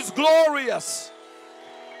 He's glorious.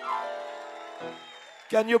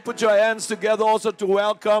 Can you put your hands together also to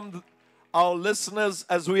welcome our listeners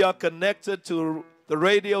as we are connected to the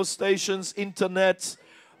radio stations, internet,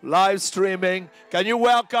 live streaming? Can you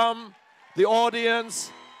welcome the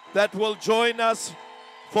audience that will join us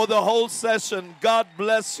for the whole session? God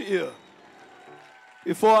bless you.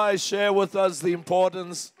 Before I share with us the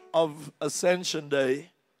importance of Ascension Day,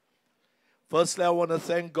 firstly, I want to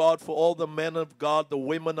thank God for all the men of God, the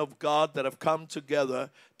women of God that have come together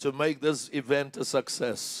to make this event a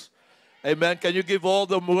success. Amen. Can you give all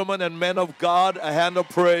the women and men of God a hand of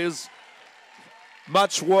praise?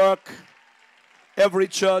 Much work. Every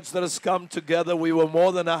church that has come together, we were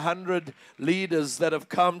more than 100 leaders that have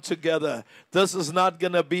come together. This is not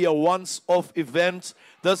going to be a once-off event.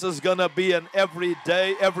 This is going to be an every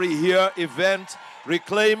day, every year event,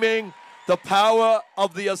 reclaiming the power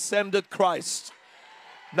of the ascended Christ.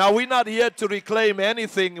 Now, we're not here to reclaim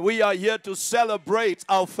anything. We are here to celebrate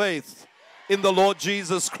our faith in the Lord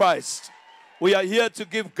Jesus Christ. We are here to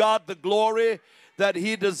give God the glory that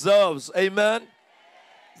He deserves. Amen.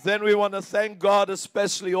 Then we want to thank God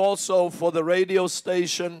especially also for the radio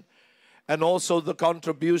station and also the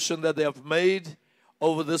contribution that they have made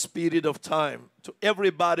over this period of time. To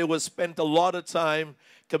everybody who has spent a lot of time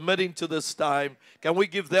committing to this time, can we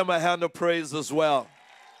give them a hand of praise as well?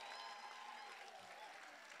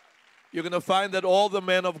 You're going to find that all the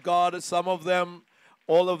men of God, some of them,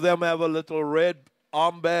 all of them have a little red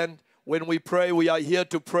armband. When we pray, we are here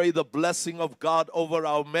to pray the blessing of God over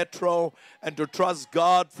our metro and to trust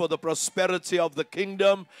God for the prosperity of the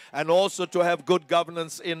kingdom and also to have good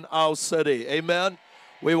governance in our city. Amen.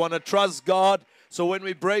 We want to trust God. So when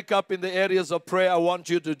we break up in the areas of prayer, I want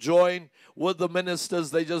you to join with the ministers.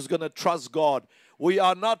 They're just going to trust God. We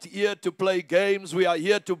are not here to play games. We are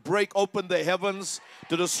here to break open the heavens,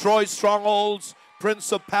 to destroy strongholds.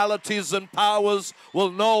 Principalities and powers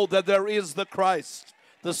will know that there is the Christ,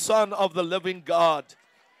 the Son of the living God.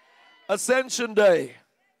 Ascension Day.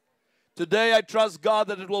 Today I trust God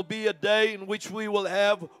that it will be a day in which we will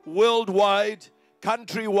have worldwide,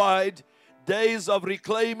 countrywide days of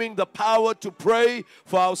reclaiming the power to pray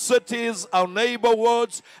for our cities, our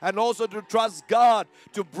neighborhoods, and also to trust God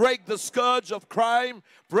to break the scourge of crime,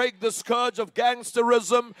 break the scourge of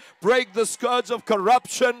gangsterism, break the scourge of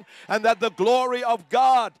corruption, and that the glory of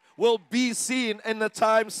God will be seen in a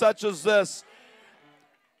time such as this.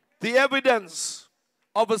 The evidence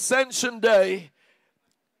of Ascension Day,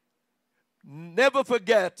 never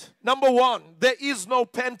forget, number one, there is no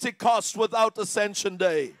Pentecost without Ascension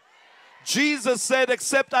Day. Jesus said,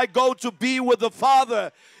 except I go to be with the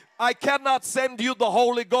Father, I cannot send you the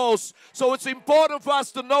Holy Ghost. So it's important for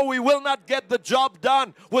us to know we will not get the job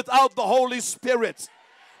done without the Holy Spirit.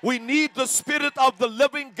 We need the Spirit of the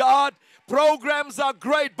living God. Programs are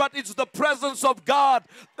great, but it's the presence of God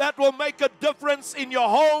that will make a difference in your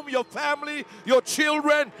home, your family, your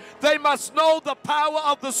children. They must know the power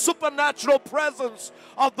of the supernatural presence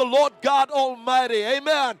of the Lord God Almighty.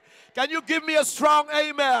 Amen. Can you give me a strong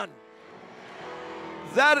amen?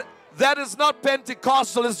 That is not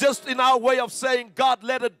Pentecostal. It's just in our way of saying, God,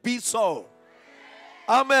 let it be so.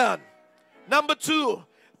 Amen. Number two,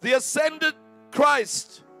 the ascended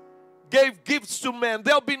Christ gave gifts to men.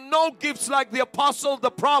 There'll be no gifts like the apostle,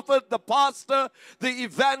 the prophet, the pastor, the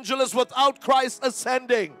evangelist without Christ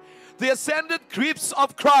ascending. The ascended gifts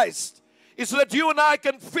of Christ is so that you and I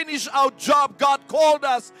can finish our job. God called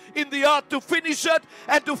us in the earth to finish it,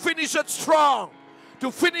 and to finish it strong.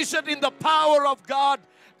 To finish it in the power of God,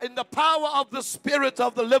 in the power of the Spirit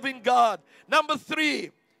of the living God. Number three,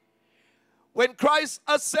 when Christ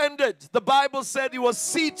ascended, the Bible said he was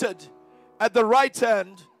seated at the right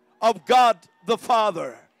hand of God the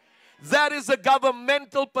Father. That is a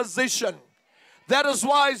governmental position. That is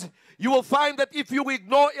why you will find that if you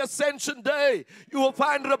ignore Ascension Day, you will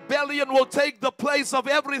find rebellion will take the place of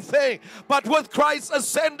everything. But with Christ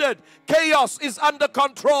ascended, chaos is under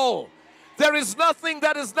control. There is nothing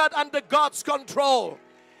that is not under God's control.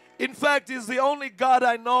 In fact, He's the only God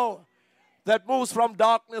I know that moves from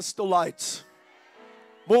darkness to light,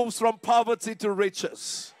 moves from poverty to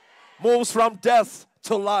riches, moves from death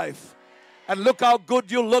to life. And look how good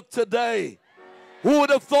you look today. Who would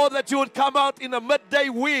have thought that you would come out in a midday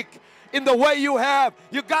week in the way you have?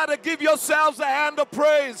 You got to give yourselves a hand of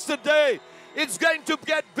praise today. It's going to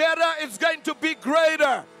get better. It's going to be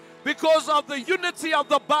greater because of the unity of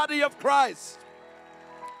the body of Christ.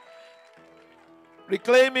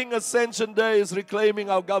 Reclaiming Ascension Day is reclaiming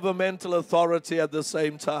our governmental authority at the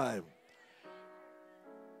same time.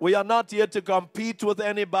 We are not here to compete with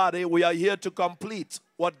anybody. We are here to complete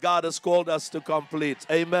what God has called us to complete.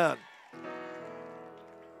 Amen.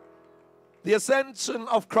 The ascension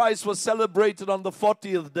of Christ was celebrated on the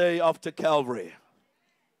 40th day after Calvary.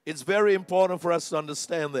 It's very important for us to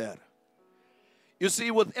understand that. You see,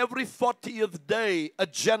 with every 40th day, a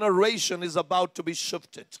generation is about to be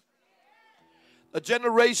shifted. A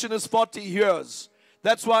generation is 40 years.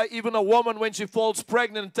 That's why even a woman, when she falls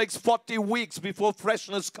pregnant, it takes 40 weeks before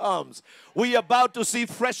freshness comes. We are about to see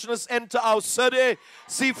freshness enter our city,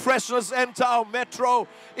 see freshness enter our metro.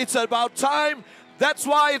 It's about time. That's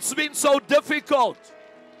why it's been so difficult.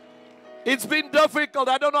 It's been difficult.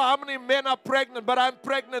 I don't know how many men are pregnant, but I'm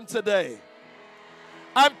pregnant today.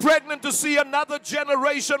 I'm pregnant to see another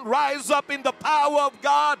generation rise up in the power of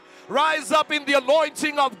God, rise up in the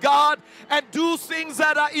anointing of God, and do things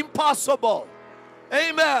that are impossible.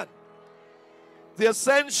 Amen. The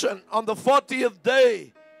ascension on the 40th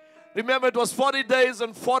day. Remember, it was 40 days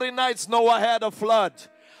and 40 nights Noah had a flood.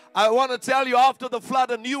 I want to tell you, after the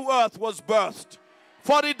flood, a new earth was birthed.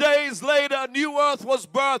 40 days later, a new earth was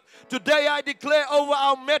birthed. Today I declare over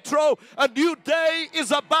our metro, a new day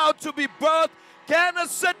is about to be birthed. Can a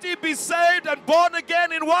city be saved and born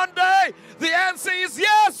again in one day? The answer is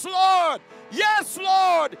yes, Lord. Yes,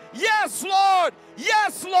 Lord. Yes, Lord.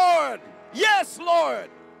 Yes, Lord. Yes, Lord.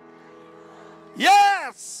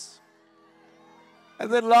 Yes.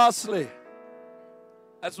 And then lastly,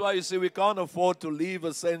 that's why you see we can't afford to leave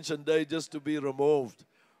Ascension Day just to be removed.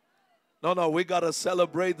 No, we got to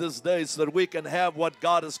celebrate this day so that we can have what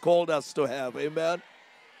God has called us to have. Amen.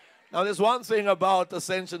 Now, there's one thing about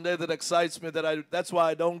Ascension Day that excites me, that's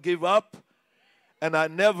why I don't give up and I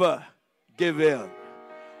never give in.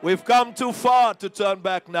 We've come too far to turn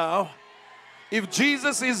back now. If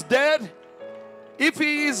Jesus is dead, if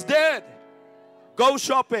He is dead, go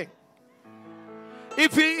shopping.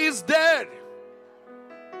 If He is dead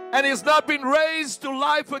and He's not been raised to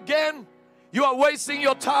life again, you are wasting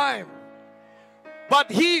your time. But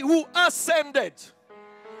He who ascended,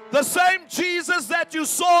 the same Jesus that you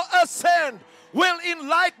saw ascend, will in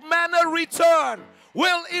like manner return.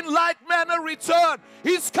 Will in like manner return.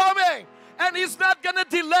 He's coming. and He's not going to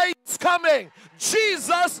delay His coming.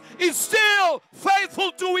 Jesus is still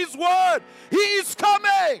faithful to His word. He is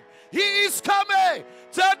coming. He is coming.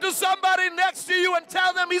 Turn to somebody next to you and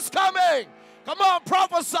tell them He's coming. Come on,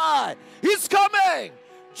 prophesy. He's coming.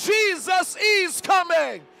 Jesus is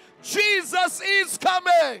coming. Jesus is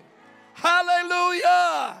coming.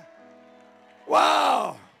 Hallelujah.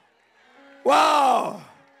 Wow. Wow.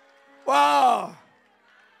 Wow.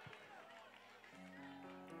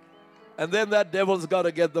 And then that devil's got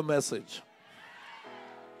to get the message.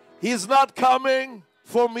 He's not coming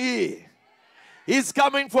for me. He's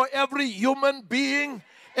coming for every human being,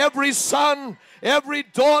 every son, every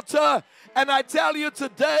daughter. And I tell you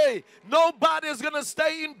today, nobody is going to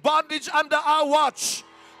stay in bondage under our watch.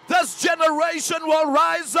 This generation will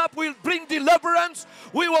rise up. We'll bring deliverance.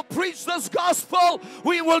 We will preach this gospel.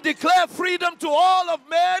 We will declare freedom to all of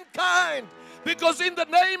mankind. Because in the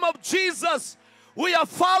name of Jesus, we are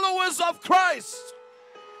followers of Christ.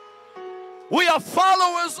 We are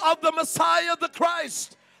followers of the Messiah, the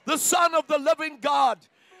Christ, the Son of the living God.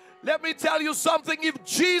 Let me tell you something. If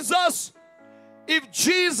Jesus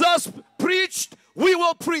preached, we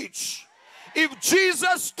will preach. If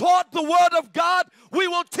Jesus taught the word of God, we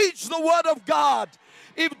will teach the word of God.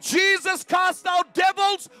 If Jesus cast out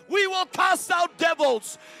devils, we will cast out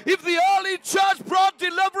devils. If the early church brought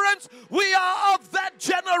deliverance, we are of that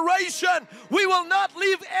generation. We will not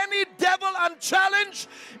leave any devil unchallenged,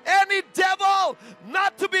 any devil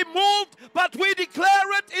not to be moved, but we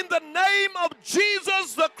declare it in the name of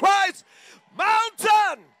Jesus the Christ.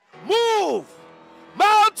 Mountain, move.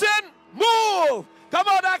 Mountain, move. Come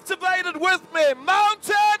on, activate it with me.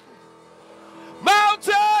 Mountain,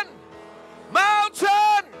 mountain,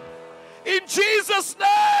 mountain. In Jesus'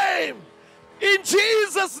 name. In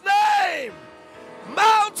Jesus' name.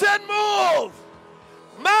 Mountain, move.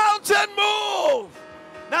 Mountain, move.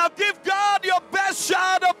 Now give God your best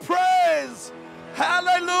shout of praise.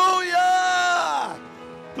 Hallelujah.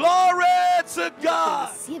 Glory to God.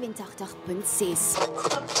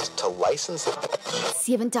 87.6 To license it.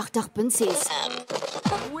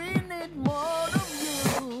 87.6 We need more of you.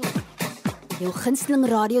 Jou gunsteling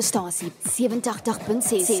radiostasie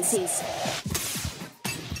 87.6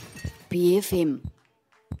 PFM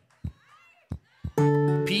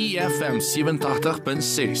PFM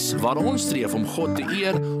 87.6 waar ons streef om God te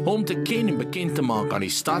eer, hom te ken en bekend te maak aan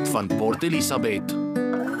die stad van Port Elizabeth.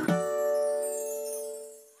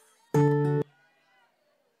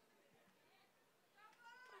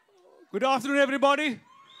 Good afternoon, everybody.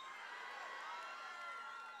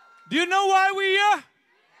 Do you know why we're here?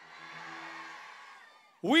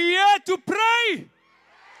 We're here to pray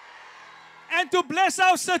and to bless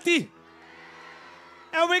our city.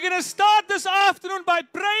 And we're going to start this afternoon by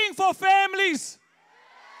praying for families.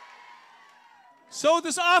 So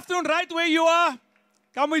this afternoon, right where you are,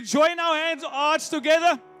 can we join our hands, hearts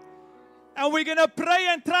together? And we're going to pray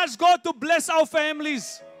and trust God to bless our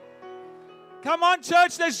families. Come on,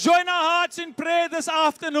 church, let's join our hearts in prayer this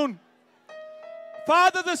afternoon.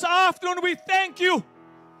 Father, this afternoon we thank you.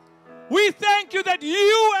 We thank you that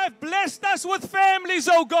you have blessed us with families,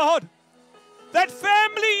 oh God. That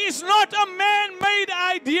family is not a man-made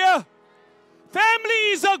idea. Family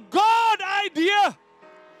is a God idea.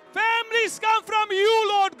 Families come from you,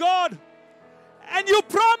 Lord God. And you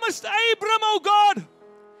promised Abram, oh God,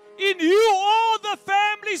 in you all the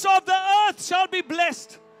families of the earth shall be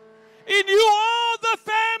blessed. In you all the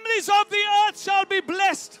families of the earth shall be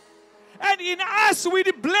blessed. And in us we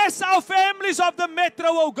bless our families of the metro,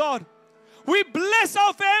 oh God. We bless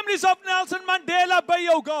our families of Nelson Mandela Bay,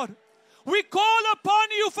 oh God. We call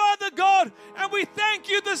upon you, Father God, and we thank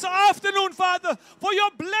you this afternoon, Father, for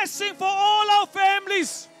your blessing for all our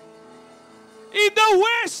families. In the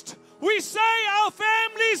West, we say our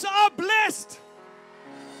families are blessed.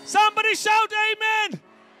 Somebody shout amen.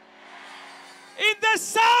 In the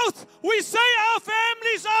South, we say our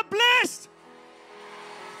families are blessed.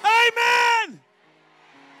 Amen.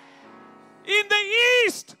 In the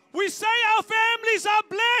East, we say our families are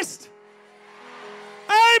blessed.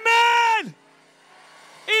 Amen.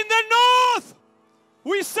 In the North,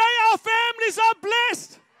 we say our families are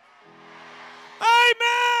blessed.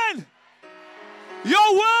 Amen.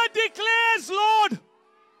 Your word declares, Lord,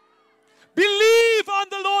 believe on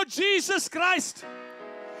the Lord Jesus Christ,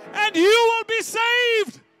 and you will be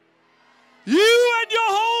saved. You and your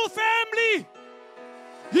whole family.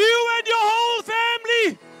 You and your whole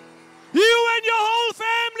family. You and your whole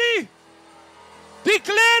family.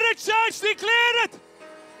 Declare it, church, declare it.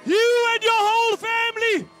 You and your whole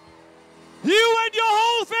family. You and your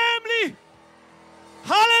whole family.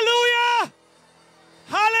 Hallelujah.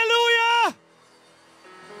 Hallelujah.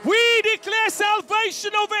 We declare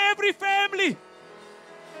restoration over every family.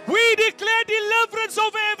 We declare deliverance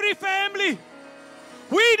over every family.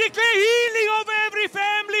 We declare healing over every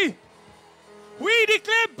family. We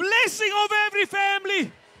declare blessing over every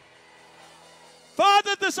family.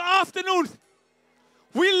 Father, this afternoon,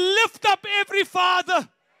 we lift up every father,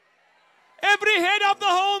 every head of the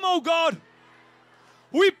home, oh God.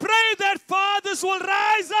 We pray that fathers will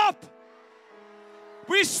rise up.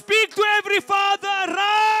 We speak to every father,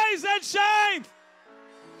 arise and shine,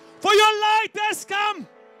 for your light has come,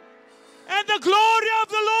 and the glory of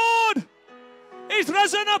the Lord is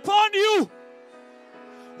risen upon you.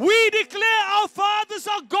 We declare our fathers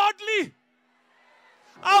are godly.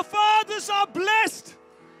 Our fathers are blessed.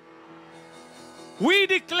 We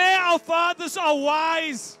declare our fathers are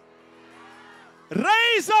wise.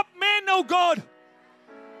 Raise up men, oh God,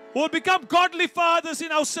 who will become godly fathers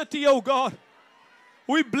in our city, oh God.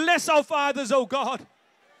 We bless our fathers, oh God.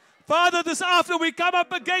 Father, this afternoon we come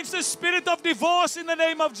up against the spirit of divorce in the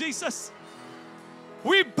name of Jesus.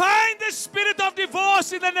 We bind the spirit of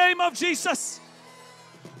divorce in the name of Jesus.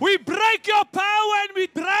 We break your power and we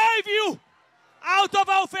drive you out of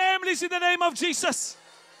our families in the name of Jesus.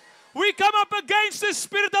 We come up against the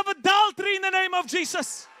spirit of adultery in the name of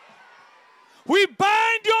Jesus. We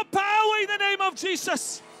bind your power in the name of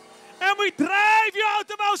Jesus. And we drive you out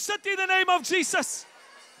of our city in the name of Jesus.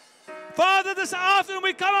 Father, this afternoon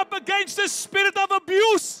we come up against the spirit of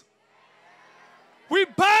abuse. We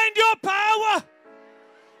bind your power.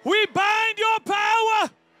 We bind your power.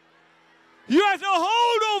 You have no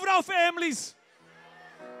hold over our families.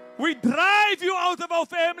 We drive you out of our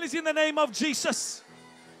families in the name of Jesus.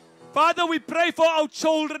 Father, we pray for our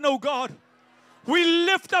children, oh God. We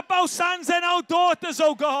lift up our sons and our daughters,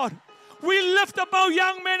 oh God. We lift up our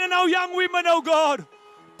young men and our young women, oh God.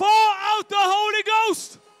 Pour out the Holy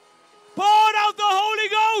Ghost. Pour out the Holy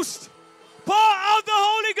Ghost. Pour out the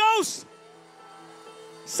Holy Ghost.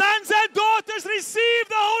 Sons and daughters, receive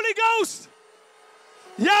the Holy Ghost.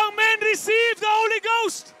 Young men, receive the Holy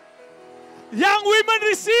Ghost. Young women,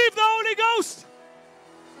 receive the Holy Ghost.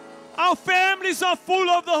 Our families are full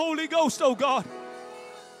of the Holy Ghost, oh God.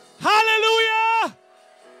 Hallelujah.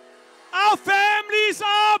 Our families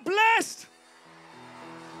are blessed.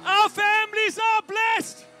 Our families are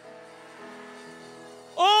blessed.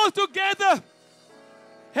 All together,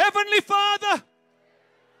 Heavenly Father,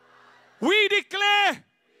 we declare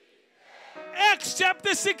Acts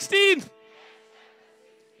chapter 16,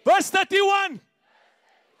 verse 31.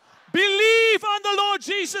 Believe on the Lord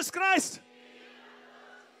Jesus Christ,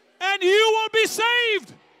 and you will be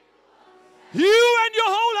saved. You and your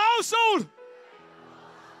whole household.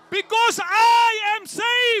 Because I am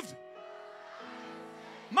saved.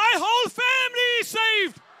 My whole family is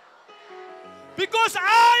saved. Because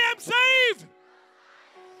I am saved.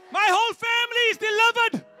 My whole family is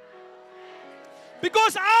delivered.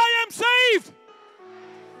 Because I am saved.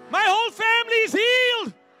 My whole family is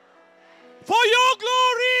healed. For your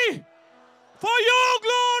glory. For your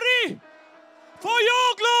glory. For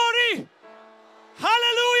your glory.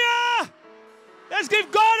 Hallelujah. Let's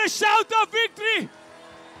give God a shout of victory.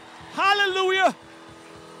 Hallelujah.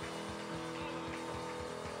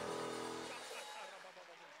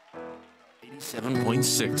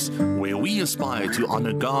 .6, where we aspire to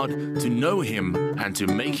honor God, to know Him, and to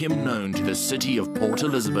make Him known to the city of Port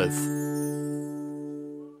Elizabeth.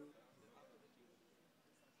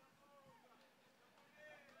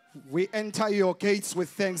 We enter your gates with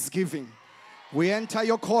thanksgiving. We enter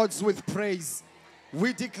your courts with praise.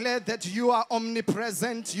 We declare that you are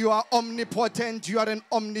omnipresent, you are omnipotent, you are an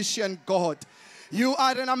omniscient God. You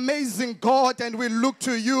are an amazing God, and we look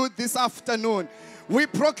to you this afternoon. We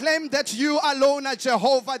proclaim that you alone are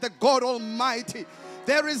Jehovah, the God Almighty.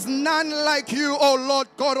 There is none like you, O Lord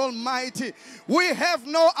God Almighty. We have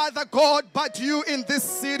no other God but you in this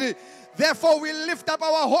city. Therefore, we lift up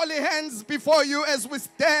our holy hands before you as we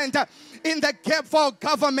stand in the gap for our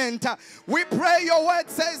government. We pray, your word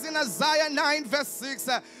says in Isaiah 9 verse 6,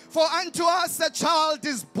 for unto us a child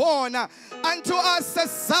is born, unto us a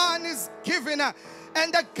son is given,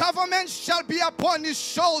 and the government shall be upon his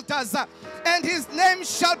shoulders, and his name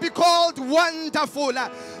shall be called Wonderful,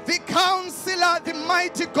 the Counselor, the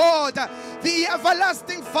Mighty God, the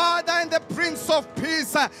Everlasting Father, and the Prince of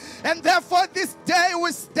Peace. And therefore this day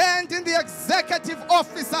we stand in the executive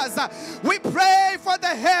officers. We pray for the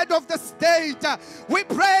head of the state. We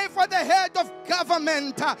pray for the head of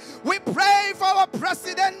government. We pray for our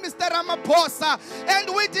president, Mr. Ramaphosa.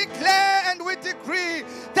 And we declare and we decree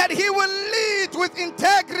that he will lead with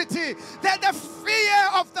integrity, that the fear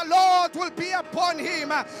of the Lord will be upon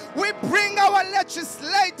him. We bring our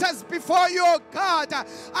legislators before you, O God,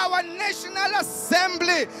 our National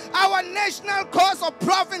Assembly, our national cause of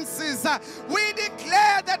provinces. We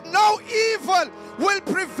declare that no evil will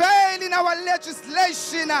prevail in our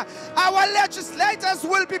legislation. Our legislators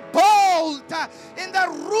will be bold in the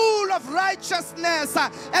rule of righteousness,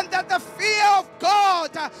 and that the fear of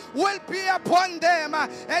God will be upon them.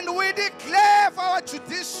 And we declare for our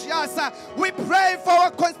judiciaries, we pray for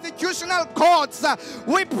our constitutional courts,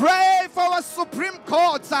 we pray for our Supreme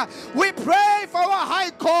Courts, we pray for our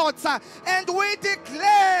high courts, and we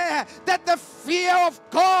declare that the fear of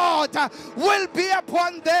God will be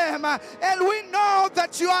upon them. And we know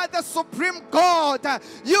that you are the supreme God.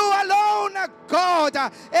 You alone are God.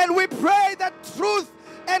 And we pray that truth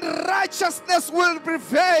and righteousness will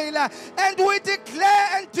prevail. And we declare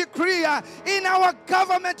and decree in our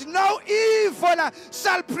government no evil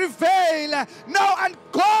shall prevail, no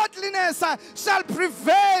ungodliness shall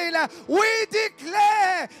prevail. We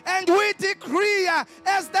declare and we decree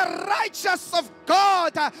as the righteous of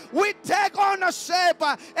God, we take ownership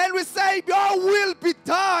and we say your will be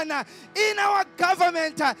done in our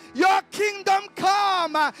government, your kingdom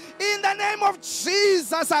come in the name of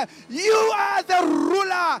Jesus. You are the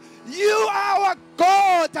ruler. You are our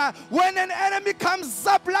God. When an enemy comes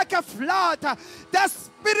up like a flood, the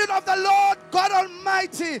Spirit of the Lord God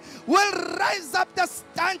Almighty will raise up the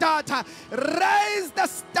standard. Raise the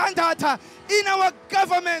standard in our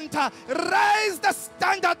government. Raise the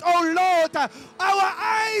standard, oh Lord. Our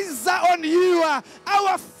eyes are on you.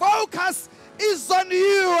 Our focus is on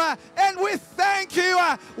you, and we thank you.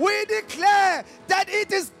 We declare that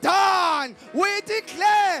it is done. We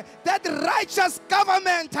declare that righteous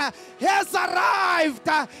government has arrived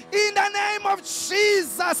in the name of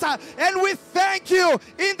Jesus, and we thank you.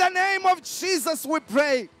 In the name of Jesus we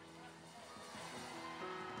pray.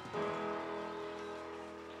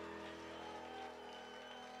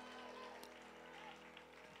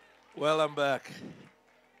 Well, I'm back.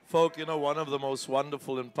 Folk, you know, one of the most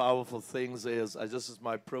wonderful and powerful things is, it's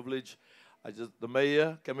my privilege, the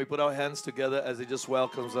mayor, can we put our hands together as he just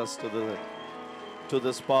welcomes us to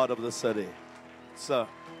this part of the city? Sir.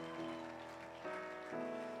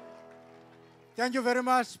 Thank you very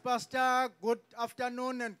much, Pastor. Good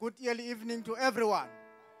afternoon and good early evening to everyone.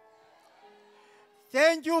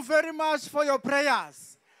 Thank you very much for your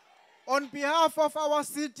prayers. On behalf of our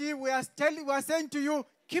city, we are saying to you,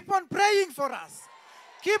 keep on praying for us.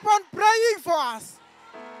 Keep on praying for us.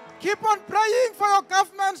 Keep on praying for your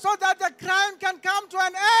government so that the crime can come to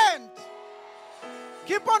an end.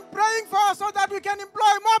 Keep on praying for us so that we can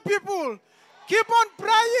employ more people. Keep on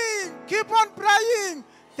praying. Keep on praying.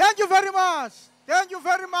 Thank you very much. Thank you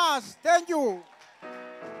very much. Thank you.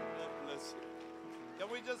 God bless you.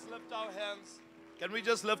 Can we just lift our hands? Can we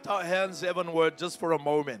just lift our hands heavenward just for a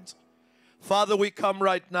moment? Father, we come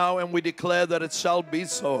right now and we declare that it shall be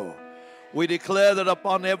so. We declare that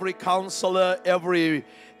upon every counselor, every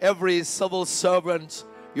civil servant,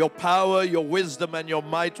 your power, your wisdom, and your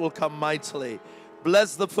might will come mightily.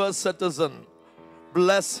 Bless the first citizen.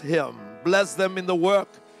 Bless him. Bless them in the work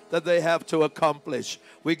that they have to accomplish.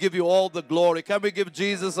 We give you all the glory. Can we give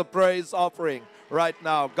Jesus a praise offering right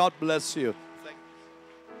now? God bless you.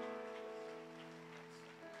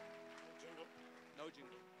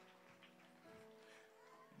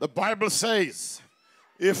 The Bible says,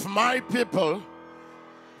 if my people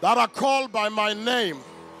that are called by my name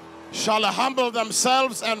shall humble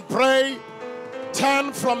themselves and pray,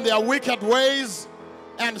 turn from their wicked ways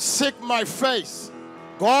and seek my face,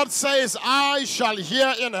 God says, I shall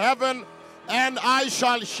hear in heaven and I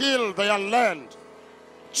shall heal their land.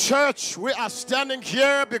 Church, we are standing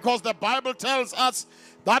here because the Bible tells us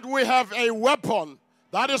that we have a weapon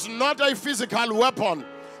that is not a physical weapon,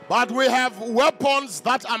 but we have weapons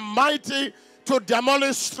that are mighty to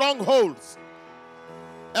demolish strongholds.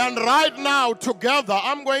 And right now, together,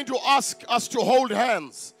 I'm going to ask us to hold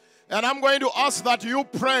hands. And I'm going to ask that you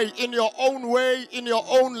pray in your own way, in your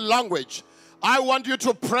own language. I want you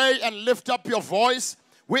to pray and lift up your voice.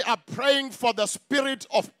 We are praying for the spirit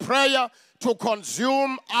of prayer to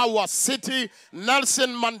consume our city,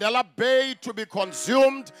 Nelson Mandela Bay, to be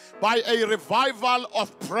consumed by a revival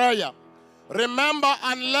of prayer. Remember,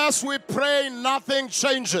 unless we pray, nothing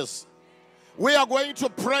changes. We are going to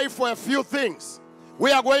pray for a few things.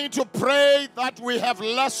 We are going to pray that we have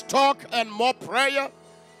less talk and more prayer.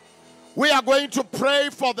 We are going to pray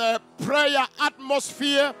for the prayer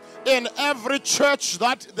atmosphere in every church,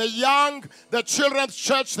 that the young, the children's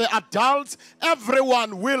church, the adults,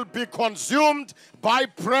 everyone will be consumed by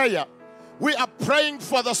prayer. We are praying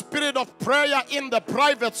for the spirit of prayer in the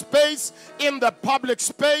private space, in the public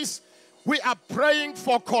space. We are praying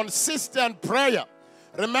for consistent prayer.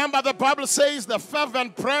 Remember, the Bible says the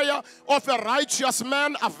fervent prayer of a righteous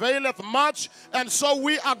man availeth much, and so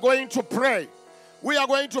we are going to pray. We are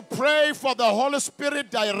going to pray for the Holy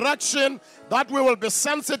Spirit direction, that we will be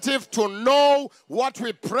sensitive to know what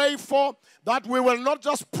we pray for, that we will not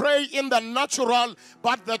just pray in the natural,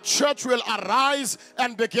 but the church will arise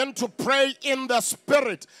and begin to pray in the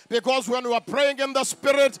Spirit. Because when we are praying in the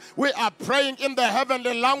Spirit, we are praying in the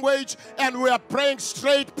heavenly language, and we are praying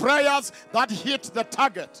straight prayers that hit the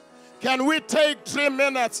target. Can we take 3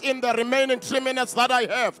 minutes in the remaining 3 minutes that I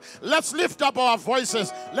have? Let's lift up our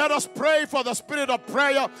voices. Let us pray for the spirit of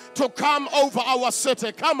prayer to come over our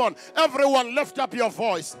city. Come on, everyone, lift up your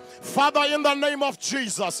voice. Father, in the name of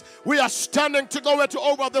Jesus, we are standing together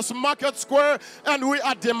over this market square, and we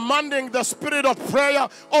are demanding the spirit of prayer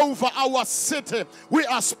over our city. We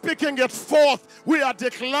are speaking it forth. We are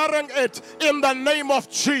declaring it in the name of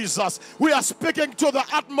Jesus. We are speaking to the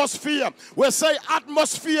atmosphere. We say,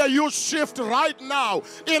 atmosphere, you shift right now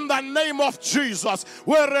in the name of Jesus.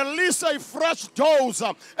 We release a fresh dose,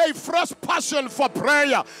 a fresh passion for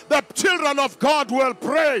prayer. The children of God will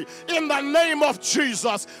pray in the name of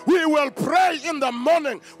Jesus. We will pray in the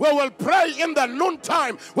morning. We will pray in the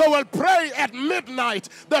noontime. We will pray at midnight.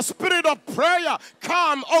 The spirit of prayer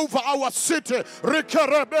come over our city.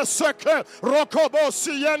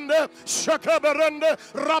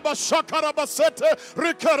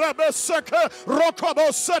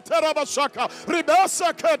 Rabashaka,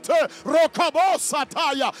 Ribesekete, Rokobo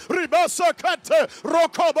Sataya, Ribesekete,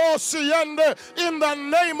 Rokobo Siende, in the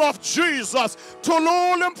name of Jesus.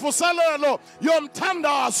 Tululim Fusalelo, Yom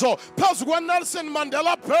Tandaso, Paswa Nelson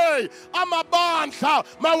Mandela Bay, Amabanta,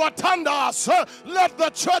 Mawatandas. Let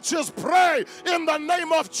the churches pray in the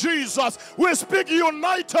name of Jesus. We speak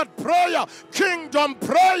united prayer, kingdom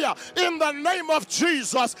prayer in the name of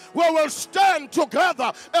Jesus. We will stand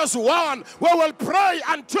together as one. We will pray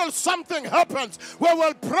until something happens. We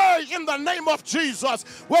will pray in the name of Jesus.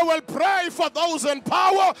 We will pray for those in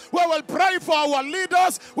power. We will pray for our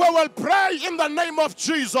leaders. We will pray in the name of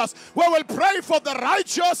Jesus. We will pray for the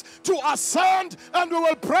righteous to ascend, and we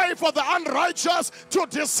will pray for the unrighteous to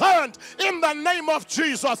descend in the name of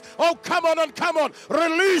Jesus. Oh, come on and come on.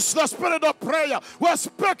 Release the spirit of prayer. We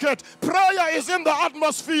speak it. Prayer is in the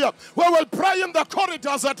atmosphere. We will pray in the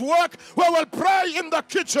corridors at work. We will pray in the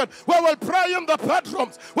kitchen. We will pray in the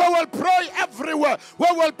bedrooms. We will pray everywhere. We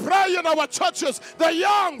will pray in our churches. The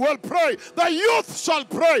young will pray. The youth shall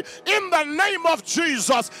pray in the name of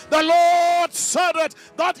Jesus. The Lord said it,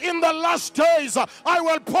 that in the last days I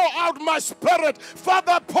will pour out my spirit.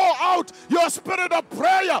 Father, pour out your spirit of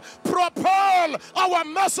prayer. Propel our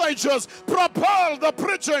messages. Propel the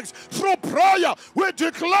preachings through prayer. We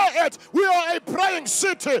declare it. We are a praying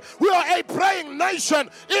city. We are a praying nation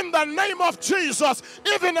in the name of Jesus.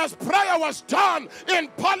 Even as prayer was done in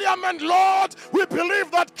Parliament, Lord, we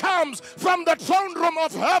believe that comes from the throne room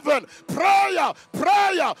of heaven. Prayer,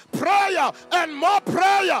 prayer, prayer, and more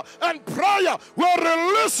prayer and prayer. We'll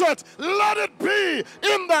release it. Let it be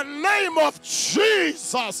in the name of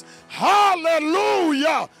Jesus.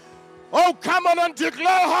 Hallelujah. Oh, come on and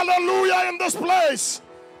declare hallelujah in this place.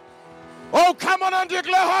 Oh, come on and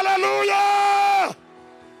declare hallelujah.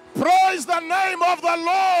 Praise the name of the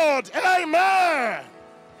Lord. Amen.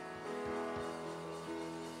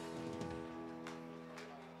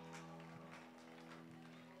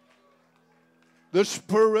 The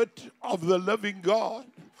Spirit of the living God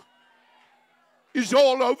is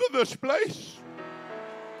all over this place.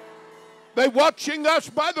 They're watching us,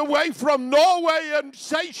 by the way, from Norway and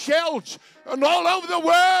Seychelles, and all over the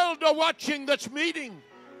world are watching this meeting.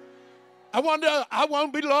 I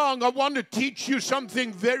won't be long. I want to teach you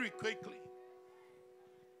something very quickly.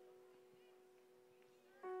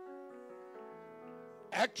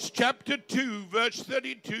 Acts chapter 2, verse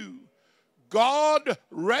 32. God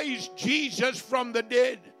raised Jesus from the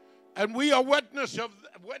dead, and we are witnesses of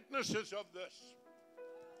this.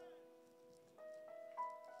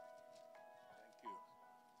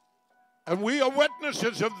 And we are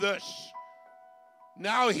witnesses of this.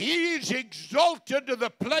 Now he is exalted to the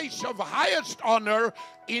place of highest honor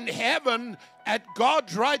in heaven at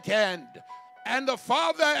God's right hand. And the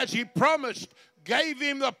Father, as he promised, gave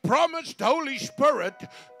him the promised Holy Spirit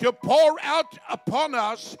to pour out upon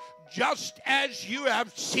us, just as you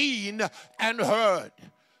have seen and heard.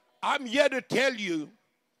 I'm here to tell you,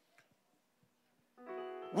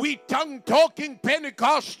 We tongue-talking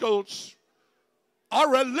Pentecostals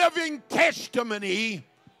are a living testimony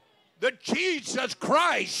that Jesus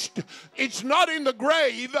Christ is not in the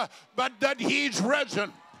grave, but that He's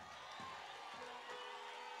risen.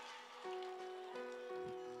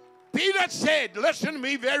 Peter said, listen to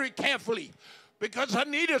me very carefully, because I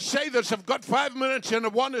need to say this. I've got 5 minutes and I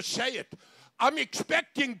want to say it. I'm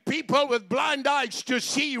expecting people with blind eyes to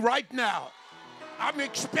see right now. I'm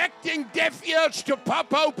expecting deaf ears to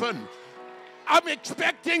pop open. I'm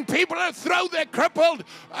expecting people to throw their crippled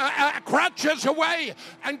crutches away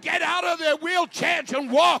and get out of their wheelchairs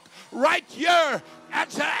and walk right here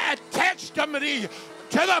as a testimony to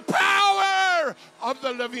the power of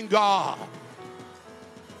the living God.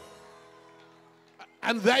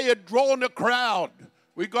 And they had drawn a crowd.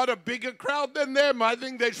 We got a bigger crowd than them. I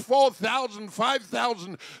think there's 4,000,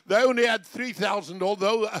 5,000. They only had 3,000,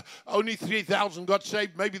 although only 3,000 got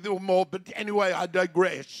saved. Maybe there were more, but anyway, I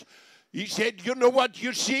digress. He said, you know what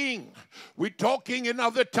you're seeing? We're talking in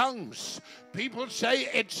other tongues. People say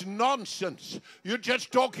it's nonsense. You're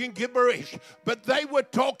just talking gibberish. But they were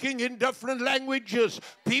talking in different languages.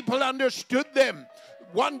 People understood them.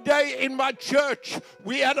 One day in my church,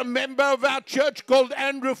 we had a member of our church called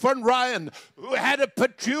Andrew von Ryan who had a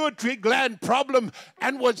pituitary gland problem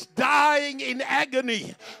and was dying in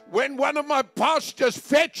agony. When one of my pastors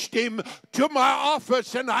fetched him to my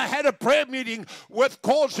office, and I had a prayer meeting with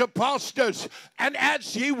Corsa pastors, and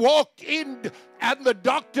as he walked in, and the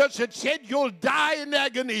doctors had said, you'll die in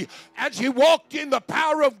agony. As he walked in, the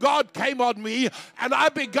power of God came on me, and I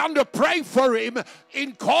began to pray for him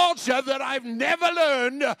in Corsa that I've never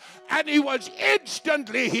learned, and he was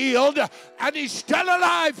instantly healed, and he's still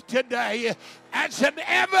alive today as an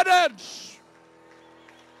evidence.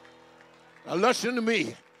 Now listen to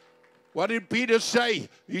me. What did Peter say?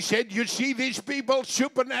 He said, you see these people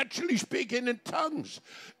supernaturally speaking in tongues.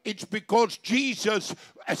 It's because Jesus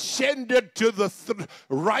ascended to the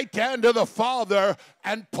right hand of the Father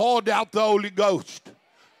and poured out the Holy Ghost.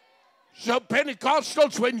 So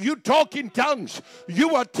Pentecostals, when you talk in tongues,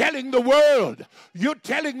 you are telling the world, you're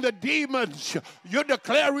telling the demons, you're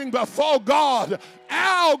declaring before God,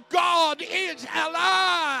 our God is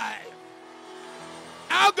alive.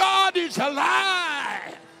 Our God is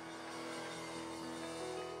alive.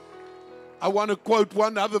 I want to quote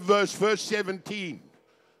one other verse, verse 17.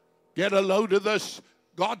 Get a load of this.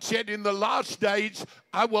 God said, in the last days,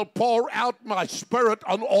 I will pour out my spirit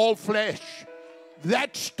on all flesh.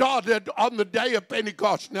 That started on the day of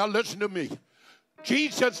Pentecost. Now listen to me.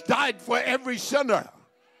 Jesus died for every sinner.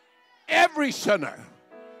 Every sinner.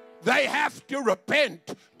 They have to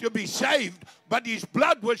repent to be saved, but His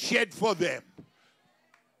blood was shed for them.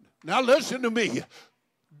 Now listen to me.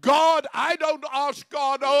 God, I don't ask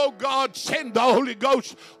God, oh God, send the Holy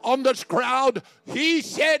Ghost on this crowd. He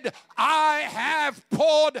said, I have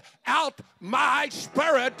poured out my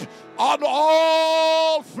spirit on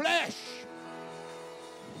all flesh.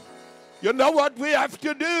 You know what we have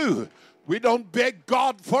to do? We don't beg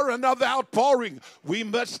God for another outpouring. We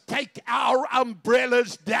must take our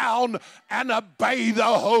umbrellas down and obey the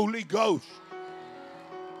Holy Ghost.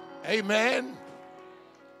 Amen.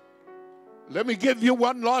 Let me give you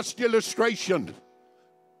one last illustration.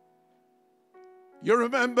 You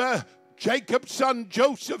remember Jacob's son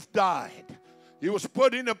Joseph died. He was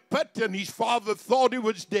put in a pit and his father thought he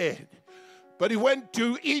was dead. But he went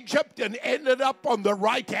to Egypt and ended up on the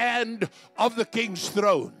right hand of the king's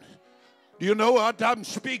throne. Do you know what I'm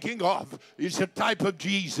speaking of? It's a type of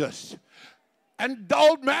Jesus. And the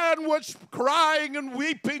old man was crying and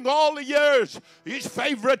weeping all the years. His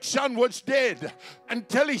favorite son was dead,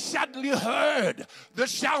 until he suddenly heard the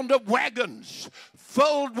sound of wagons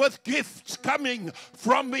filled with gifts coming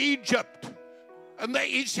from Egypt. And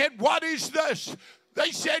he said, what is this? They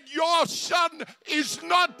said, your son is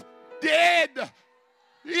not dead.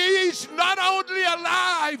 He's not only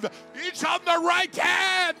alive, he's on the right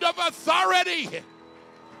hand of authority.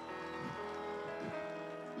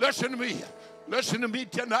 Listen to me. Listen to me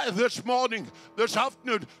tonight, this morning, this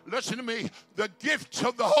afternoon. Listen to me. The gifts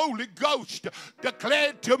of the Holy Ghost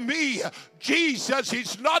declared to me, Jesus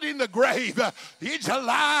is not in the grave. He's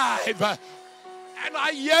alive. And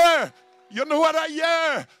I hear, you know what I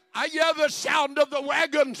hear? I hear the sound of the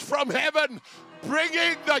wagons from heaven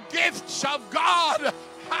bringing the gifts of God.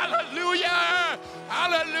 Hallelujah.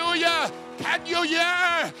 Hallelujah. Can you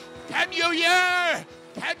hear? Can you hear?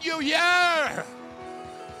 Can you hear?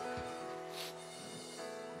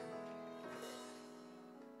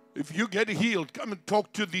 If you get healed, come and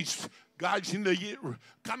talk to these guys in the year.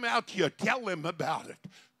 Come out here. Tell them about it.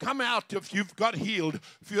 Come out if you've got healed,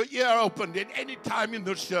 if your ear opened at any time in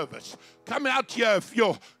the service. Come out here if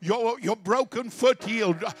your broken foot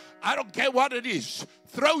healed. I don't care what it is.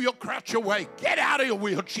 Throw your crutch away. Get out of your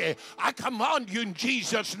wheelchair. I command you in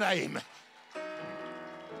Jesus' name.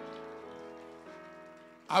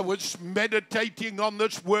 I was meditating on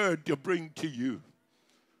this word to bring to you.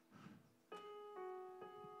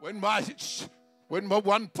 When my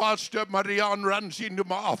one pastor, Marianne, runs into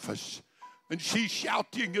my office, and she's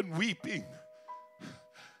shouting and weeping.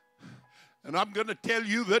 And I'm going to tell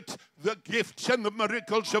you that the gifts and the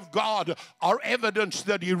miracles of God are evidence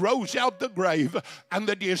that He rose out the grave and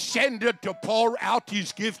that He ascended to pour out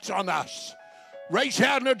His gifts on us. Raise your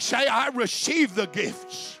hand and say, I receive the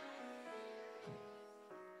gifts.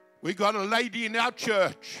 We got a lady in our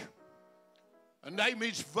church. Her name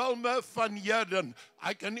is Wilma van Heerden.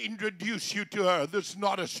 I can introduce you to her. This is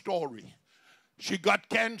not a story. She got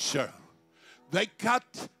cancer. They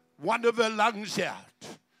cut one of her lungs out.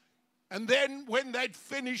 And then when they'd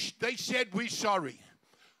finished, they said, we're sorry.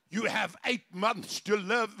 You have 8 months to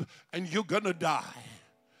live and you're going to die.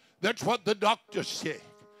 That's what the doctor said.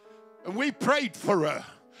 And we prayed for her.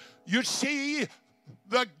 You see,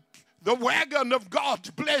 the wagon of God's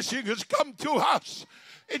blessing has come to us.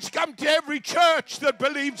 It's come to every church that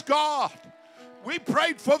believes God. We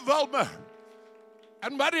prayed for Wilma.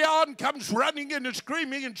 And Marianne comes running in and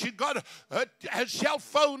screaming, and she got her cell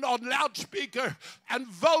phone on loudspeaker, and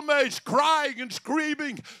Wilma is crying and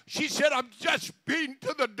screaming. She said, I've just been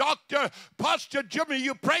to the doctor. Pastor Jimmy,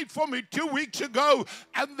 you prayed for me 2 weeks ago,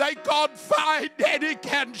 and they can't find any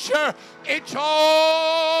cancer. It's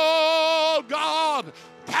all gone.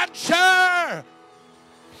 Cancer!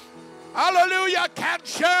 Hallelujah,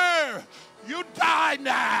 cancer! You die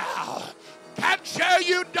now. Cancer,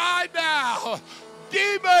 you die now.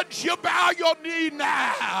 Demons, you bow your knee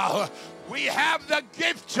now. We have the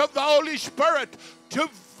gifts of the Holy Spirit to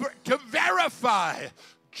verify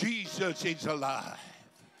Jesus is alive.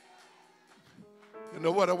 You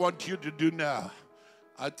know what I want you to do now?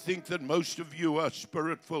 I think that most of you are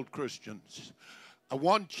Spirit-filled Christians. I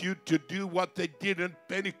want you to do what they did at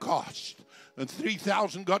Pentecost, and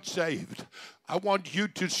 3,000 got saved. I want you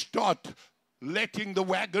to start letting the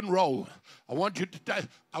wagon roll. I want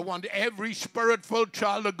every Spirit-filled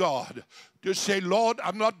child of God to say, Lord,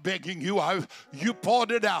 I'm not begging you. You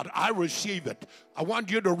poured it out. I receive it. I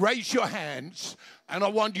want you to raise your hands, and I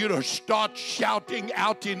want you to start shouting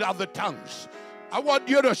out in other tongues. I want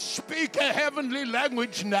you to speak a heavenly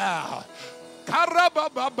language now.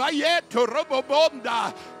 Karababayeto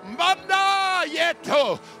robobonda manda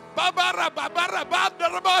yeto babara babara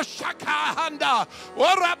bandara shakahanda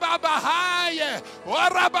ora babahaye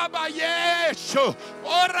ora babayeso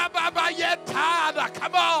ora babayetada.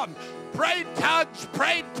 Come on, pray in tongues,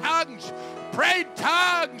 pray in tongues, pray in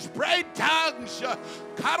tongues, pray in tongues.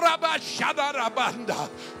 Karabashadarabanda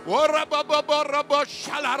ora bababorabo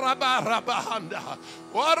shalarabarabanda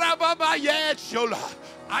ora babayesola.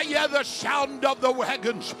 I hear the sound of the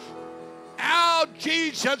wagons. Our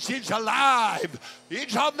Jesus is alive.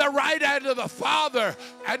 He's on the right hand of the Father,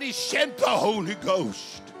 and He sent the Holy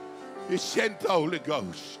Ghost. He sent the Holy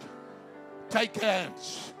Ghost. Take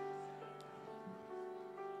hands.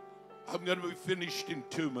 I'm going to be finished in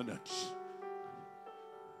 2 minutes.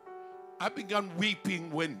 I began weeping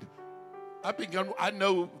I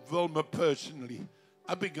know Wilma personally.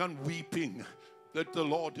 I began weeping that the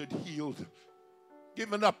Lord had healed.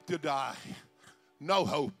 Given up to die. No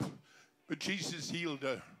hope. But Jesus healed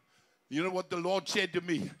her. You know what the Lord said to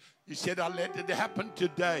me? He said, I let it happen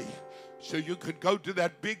today so you could go to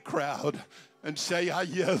that big crowd and say, I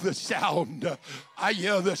hear the sound. I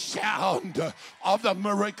hear the sound of the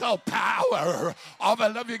miracle power of a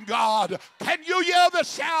living God. Can you hear the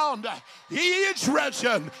sound? He is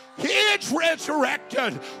risen. He is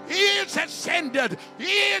resurrected. He is ascended. He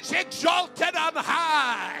is exalted on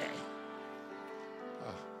high.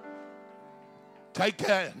 Take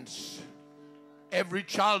hands. Every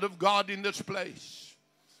child of God in this place.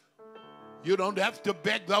 You don't have to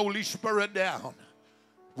beg the Holy Spirit down.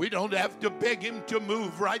 We don't have to beg Him to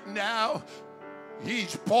move right now.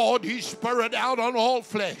 He's poured His Spirit out on all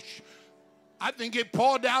flesh. I think He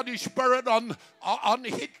poured out His Spirit on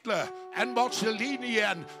Hitler and Mussolini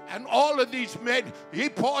and all of these men. He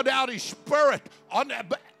poured out His Spirit on.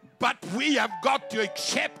 But we have got to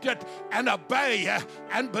accept it and obey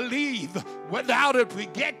and believe. Without it, we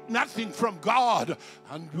get nothing from God,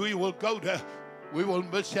 and we will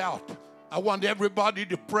miss out. I want everybody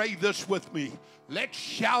to pray this with me. Let's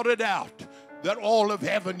shout it out that all of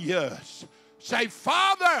heaven hears. Say,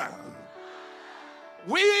 Father,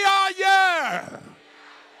 we are here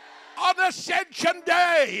on Ascension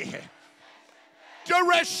Day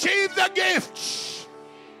to receive the gifts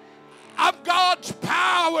of God's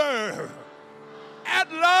power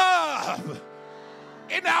and love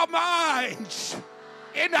in our minds,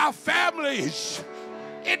 in our families,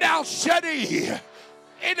 in our city,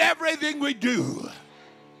 in everything we do.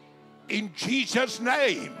 In Jesus'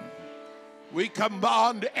 name, we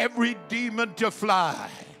command every demon to fly.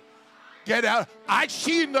 Get out. I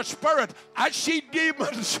see in the spirit, I see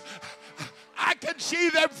demons. I can see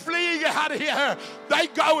them fleeing out of here.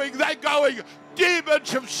 They're going.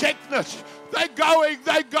 Demons of sickness. They're going.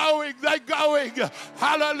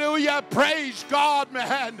 Hallelujah. Praise God,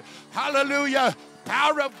 man. Hallelujah.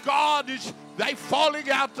 Power of God is, they falling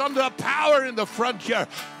out under the power in the front here.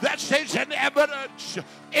 That is an evidence.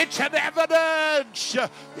 It's an evidence.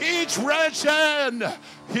 He's risen.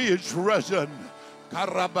 He is risen.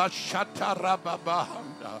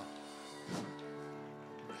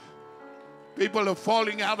 People are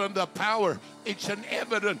falling out under power. It's an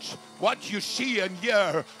evidence. What you see and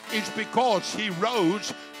hear is because he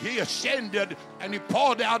rose, he ascended, and he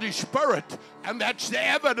poured out his spirit. And that's the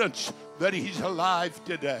evidence that he's alive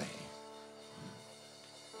today.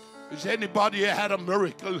 Has anybody had a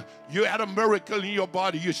miracle? You had a miracle in your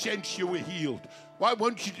body. You sense you were healed. Why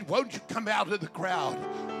won't you come out of the crowd?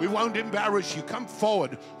 We won't embarrass you. Come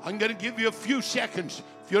forward. I'm going to give you a few seconds.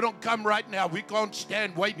 If you don't come right now, we can't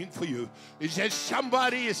stand waiting for you. Is there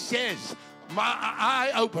somebody who says, my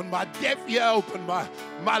eye open, my deaf ear open,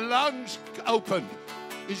 my lungs open?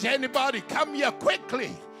 Is anybody? Come here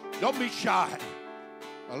quickly. Don't be shy.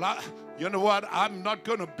 You know what? I'm not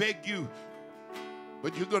going to beg you,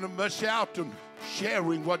 but you're going to miss out on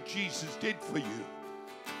sharing what Jesus did for you.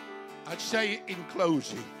 I'd say in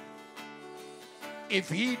closing, if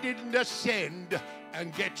he didn't ascend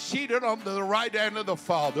and get seated on the right hand of the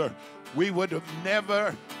Father, we would have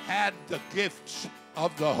never had the gifts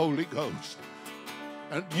of the Holy Ghost.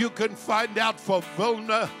 And you can find out for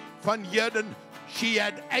Wilna van Heerden, she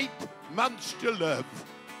had 8 months to live,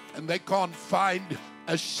 and they can't find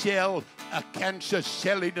a cell, a cancer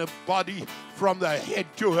cell in her body from the head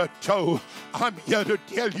to her toe. I'm here to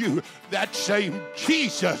tell you that same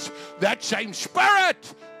Jesus, that same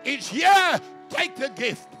Spirit is here. Take the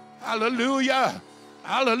gift. Hallelujah.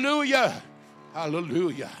 Hallelujah.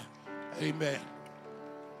 Hallelujah. Amen.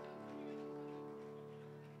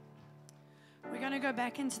 We're going to go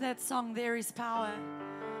back into that song, There Is Power.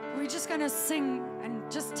 We're just going to sing and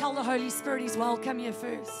just tell the Holy Spirit He's welcome here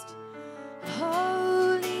first.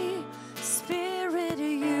 Holy Spirit,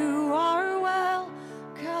 you are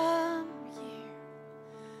welcome here.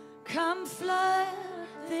 Come flood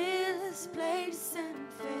this place and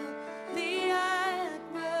fill the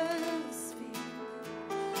atmosphere.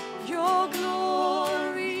 Your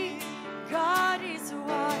glory, God, is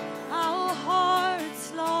what our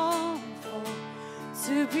hearts long for,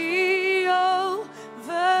 to be overcome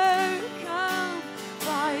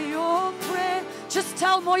by your prayer. Just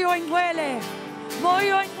tell Moyo Ngwele,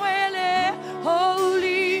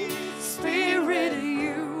 Holy Spirit,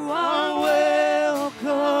 you are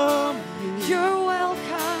welcome. You're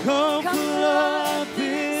welcome. Come flood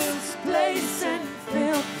this place and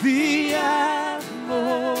fill the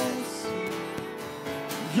atmosphere.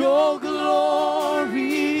 Your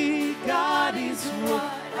glory, God, is what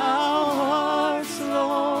our hearts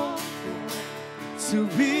long for, to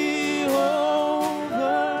be overcome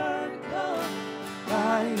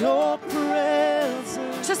by your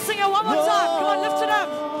presence. Just sing it one more time. Come on, lift it up.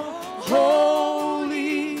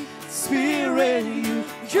 Holy Spirit,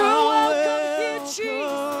 you're welcome here,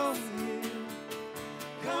 Jesus.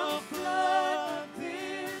 Come flood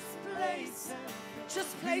this place.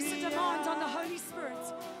 Just place a demand on the Holy Spirit.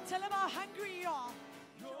 Tell him how hungry you are.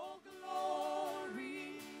 Your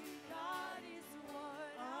glory, God, is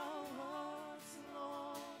what our hearts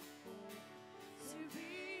long for, to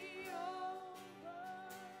be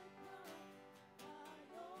overcome by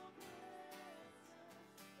your presence.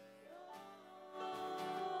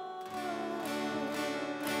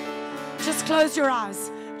 Just close your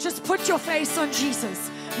eyes. Just put your face on Jesus.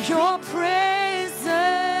 Your presence.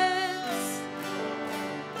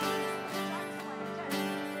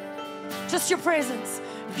 Just your presence.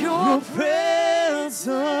 Your presence,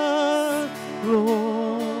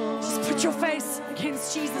 Lord. Just put your face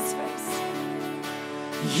against Jesus' face.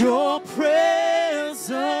 Your presence,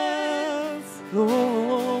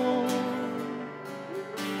 Lord.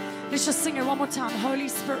 Let's just sing it one more time. Holy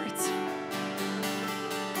Spirit.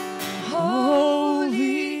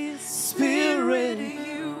 Holy Spirit,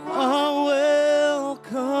 you are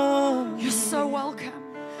welcome. You're so welcome.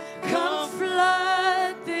 Come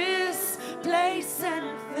flood this place and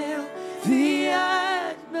fill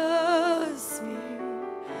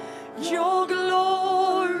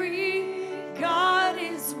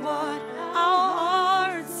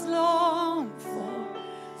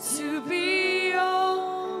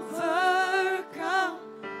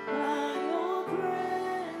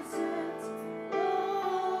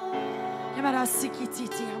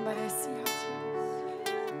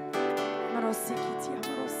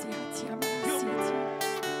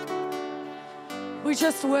We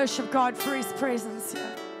just worship God for His presence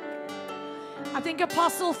here. I think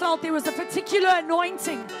Apostle felt there was a particular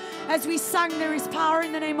anointing as we sang, there is power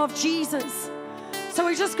in the name of Jesus. So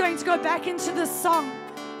we're just going to go back into this song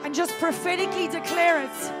and just prophetically declare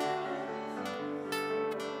it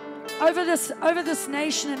over this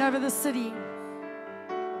nation and over this city.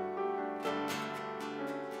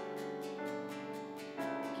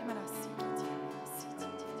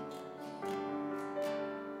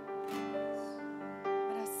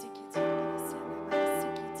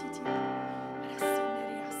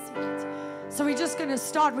 So we're just going to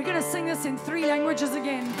start. We're going to sing this in 3 languages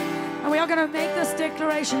again. And we are going to make this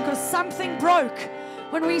declaration because something broke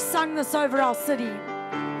when we sung this over our city.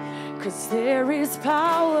 Because there is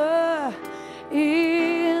power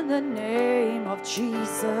in the name of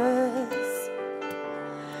Jesus.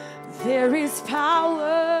 There is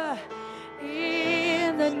power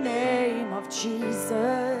in the name of Jesus.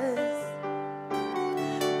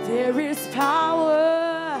 There is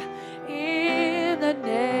power in the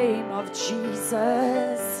name of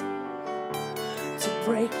Jesus to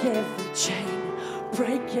break every chain,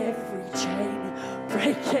 break every chain,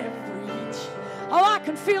 break every chain. Oh, I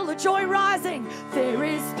can feel the joy rising. There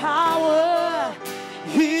is power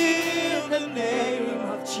in the name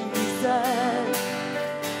of Jesus.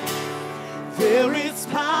 There is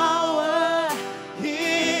power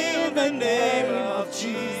in the name of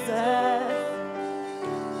Jesus.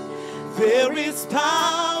 There is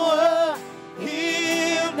power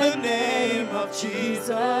in the name of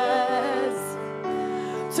Jesus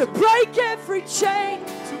to break every chain,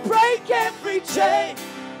 to break every chain,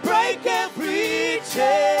 break every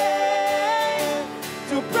chain,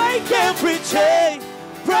 to break every chain,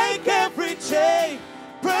 break every chain,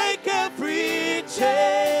 break every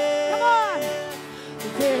chain. Come on.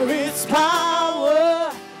 There is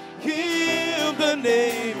power in the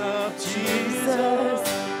name of Jesus.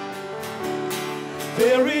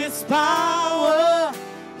 There is power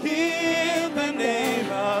in the name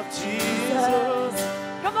of Jesus.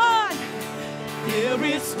 Come on. There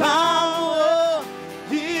is power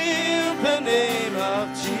in the name of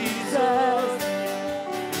Jesus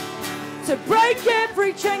to break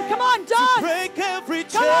every chain. Come on, dance. To break every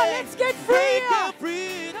chain. Come on, let's get free. Break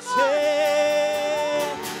every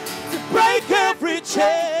chain. To break every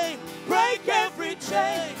chain. Break every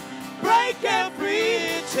chain. Break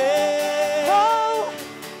every chain. Oh,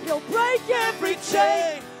 you'll break every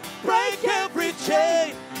chain. Break every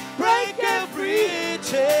chain. Break every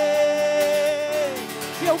chain.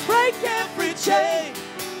 You'll break every chain.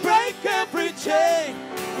 Break every chain.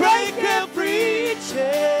 Break every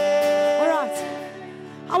chain. All right.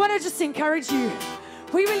 I want to just encourage you.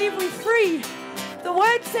 We believe we're free. The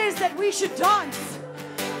word says that we should dance.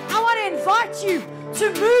 I want to invite you to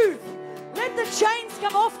move. Let the chains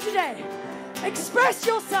come off today. Express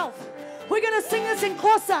yourself. We're going to sing this in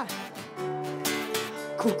Xhosa.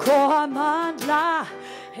 Kukho amandla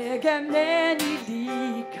egemeni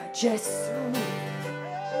lika Jesu.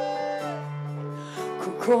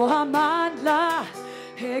 Kukho amandla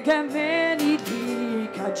egemeni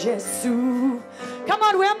lika Jesu. Come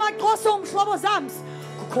on, where my Xhosa umhlobo zams.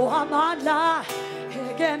 Kukho amandla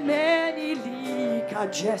egemeni lika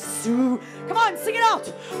Jesu. Come on, sing it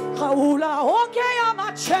out. Kaula okay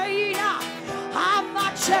amachina.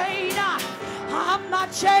 Amachina.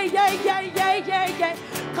 Amache, yeah, yeah, yeah, yeah, yeah.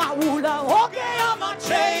 Kaula, okay,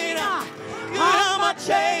 Amachena.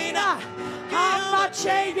 Amachena.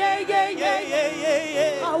 Amache, yeah, yeah, yeah, yeah, yeah,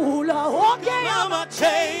 yeah. Kaula, okay,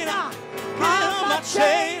 Amachena.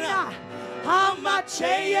 Amachena.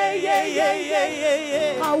 Amache, yeah, yeah, yeah, yeah, yeah,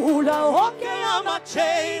 yeah. Kaula, okay,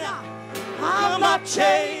 Amachena.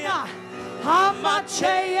 Amachena.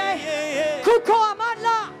 Amache, yeah, yeah, yeah. Kukho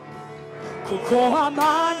amandla. Kukho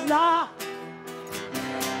amandla.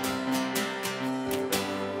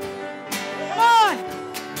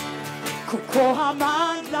 Kukho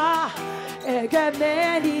amandla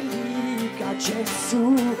egemeni lika Jesu.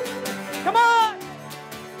 Come on.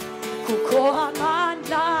 Kukho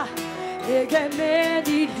amandla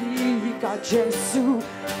egemeni lika Jesu.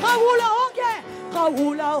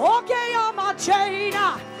 Kawula oke amachena.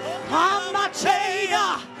 Amachena.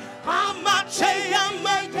 Amachena.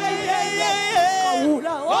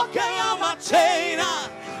 Kawula oke amachena.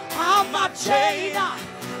 Amachena.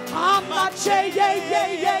 Amache, yeah, yeah,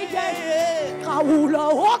 yeah, yeah, yeah. Kaula,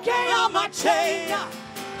 okay, amache,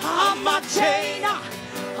 amache,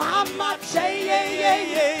 amache, yeah, yeah,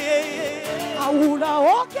 yeah, yeah. Kaula,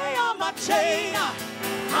 okay, amache,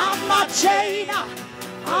 amache,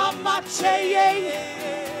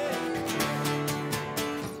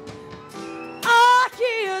 I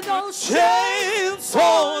hear those chains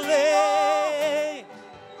falling.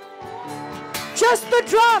 Just the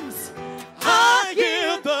drums. I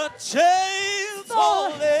hear the chains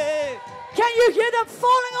falling. Can you hear them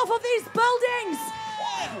falling off of these buildings?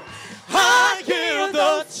 I hear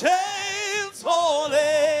the chains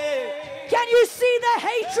falling. Can you see the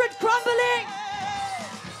hatred crumbling?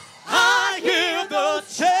 I hear the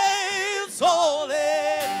chains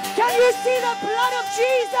falling. Can you see the blood of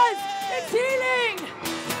Jesus? It's healing.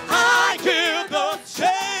 I hear the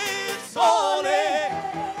chains falling.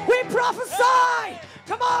 We prophesy.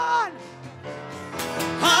 Come on.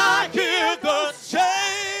 I hear the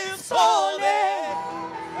chains falling.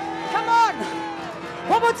 Come on.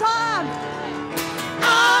 One more time.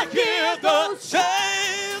 I hear the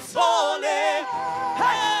chains falling.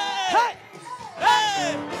 Hey,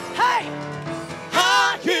 Hey, hey.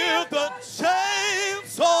 I hear the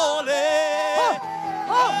chains falling. Hey,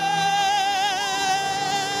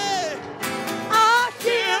 I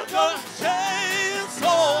hear the chains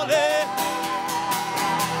falling.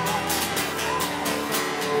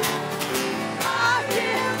 I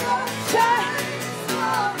hear the chains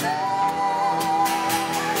falling.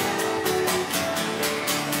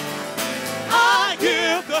 I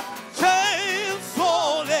hear the chains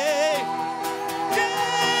falling.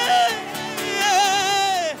 Yeah,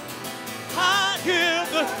 yeah. I hear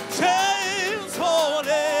the chains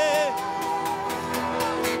falling.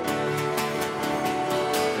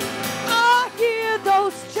 I hear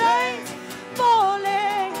those chains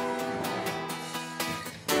falling.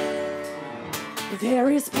 There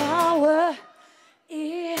is power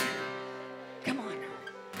in. Come on.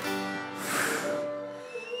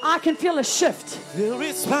 I can feel a shift. There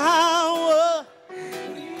is power.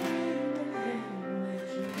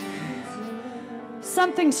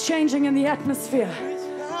 Something's changing in the atmosphere.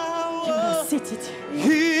 Sit it.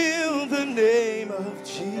 In the name of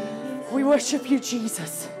Jesus. We worship you,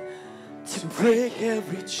 Jesus. To break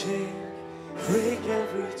every chain. Break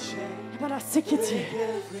every chain.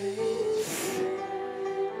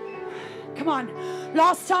 Come on.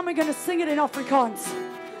 Last time we're going to sing it in Afrikaans.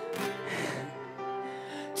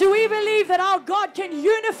 Do we believe that our God can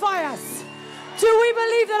unify us? Do we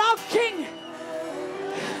believe that our King?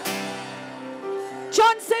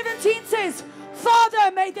 John 17 says,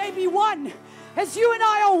 Father, may they be one, as you and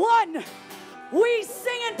I are one. We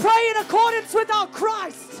sing and pray in accordance with our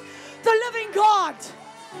Christ, the living God.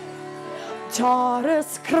 Daar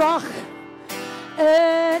is krag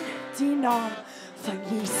in die naam van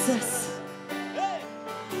Jesus.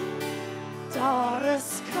 Daar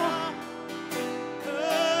is krag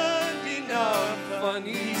in die naam van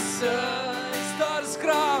Jesus. Daar is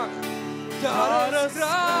krag. Daar is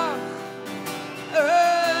krag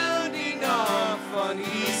in die naam van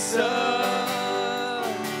Jesus.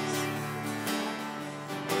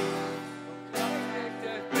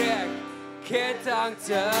 Ketting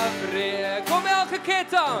te breek, om elke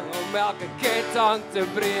ketting te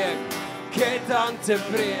breek, ketting te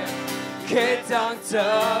breek, ketting te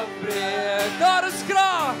breek. Daar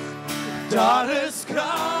is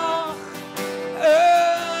krag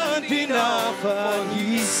in die naam van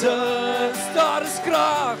Jesus. Daar is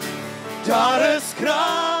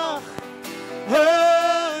krag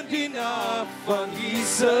in die naam van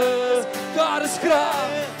Jesus. Daar is krag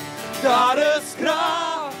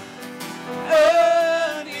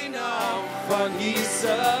in die naam van Jesus.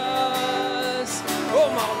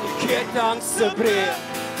 Om al die kettinge te breek,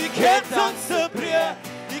 die kettinge te breek,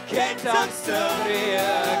 die kettinge te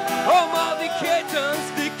breek. Om al die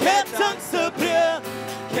kettinge te breek,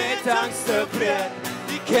 kettinge te breek,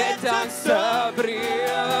 die kettinge te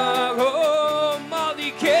breek. Om al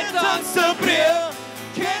die kettinge te breek,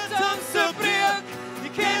 kettinge te breek,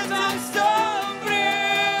 die kettinge te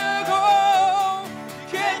breek. Oh,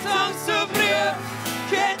 kettinge te breek,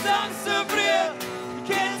 kettinge te breek,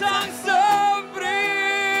 kettinge te breek.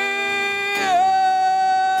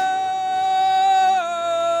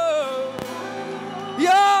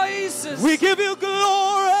 Ja, Jesus, we give you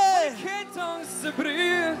glory. Kettinge te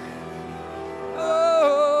breek.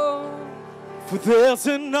 Oh, for there's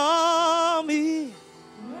an army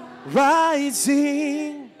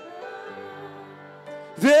rising.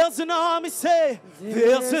 There's an army, say,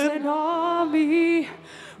 there's an army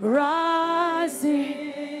rising.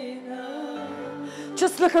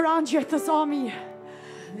 Just look around you at this army.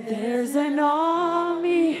 There's an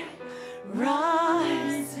army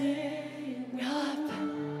rising up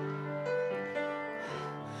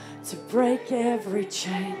to break every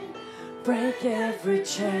chain, break every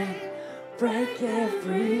chain, break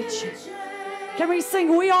every chain. Can we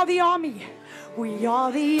sing, we are the army? We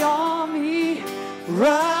are the army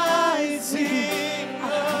rising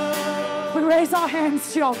up. We raise our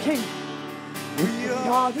hands to our King. We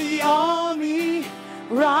are the army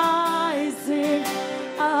rising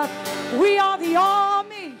up. We are the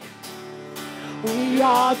army. We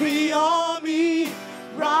are the army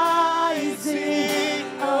rising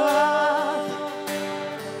up.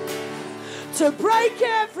 To break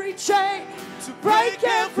every chain. To break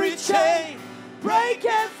every chain. Break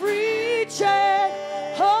every chain.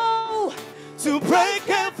 Oh. To break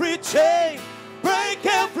every chain. Break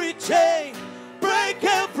every chain. Break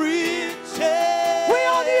every chain. We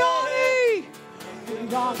are the army.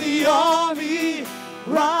 We are the army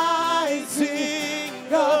rising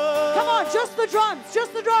up. Come on, just the drums,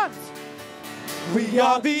 just the drums. We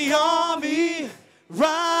are the army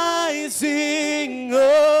rising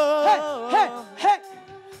up. Hey, hey,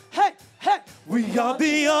 hey, hey. We are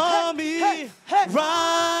the army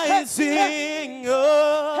rising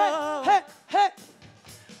up. Hey, hey.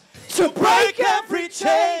 To break every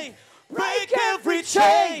chain, break every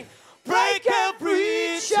chain, break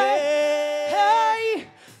every chain. Hey,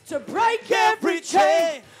 to break every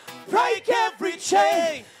chain, break every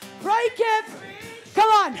chain, break every.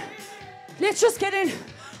 Come on, let's just get in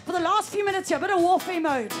for the last few minutes here. A bit of warfare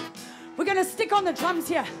mode. We're going to stick on the drums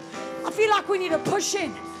here. I feel like we need to push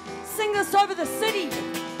in. Sing this over the city.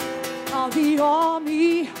 Of the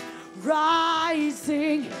army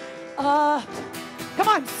rising up. Come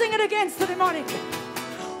on, sing it again, demonic.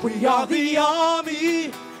 We are the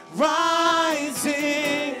army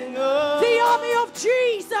rising up. The army of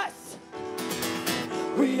Jesus.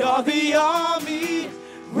 We are the army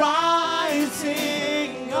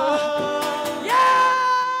rising up.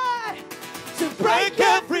 Yeah! To break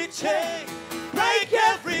every chain, break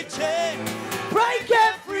every chain, break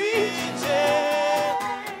every chain.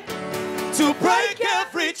 To break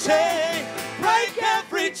every chain, break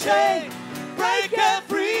every chain, break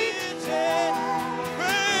every chain.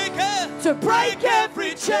 Break it. To break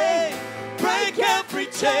every chain, break every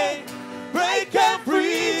chain, break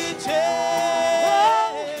every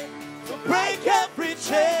chain. To break every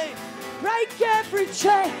chain, break every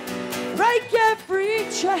chain, break every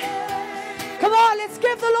chain. Come on, let's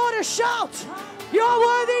give the Lord a shout. You are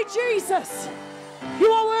worthy, Jesus.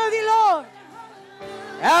 You are worthy, Lord.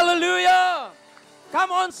 Hallelujah.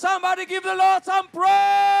 Come on, somebody give the Lord some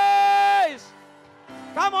praise.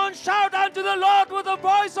 Come on, shout unto the Lord with a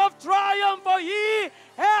voice of triumph, for He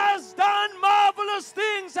has done marvelous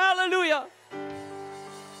things. Hallelujah.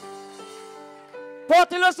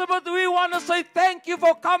 Port Elizabeth, we want to say thank you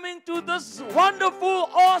for coming to this wonderful,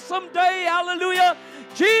 awesome day. Hallelujah.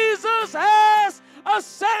 Jesus has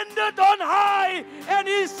ascended on high and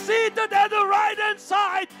He's seated at the right hand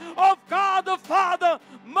side of God the Father.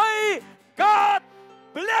 May God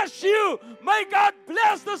bless you. May God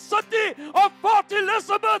bless the city of Port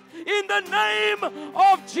Elizabeth in the name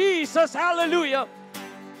of Jesus. Hallelujah.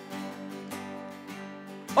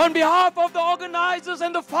 On behalf of the organizers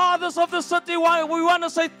and the fathers of the city, we want to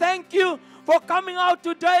say thank you for coming out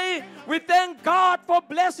today. We thank God for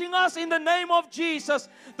blessing us in the name of Jesus.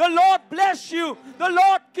 The Lord bless you. The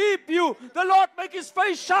Lord keep you. The Lord make His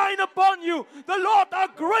face shine upon you. The Lord are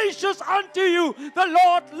gracious unto you. The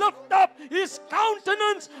Lord lift up His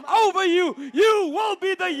countenance over you. You will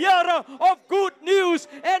be the hearer of good news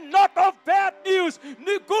and not of bad news.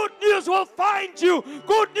 Good news will find you.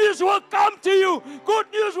 Good news will come to you. Good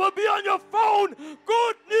news will be on your phone.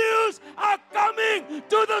 Good news are coming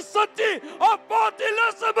to the city of Port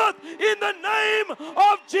Elizabeth in the name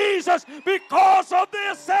of Jesus, because of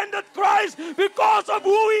the ascended Christ, because of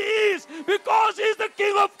who He is, because He's the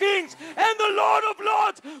King of Kings and the Lord of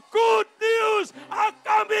Lords. Good news are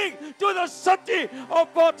coming to the city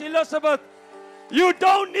of Port Elizabeth. You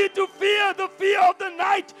don't need to fear the fear of the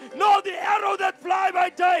night, nor the arrow that fly by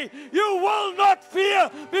day. You will not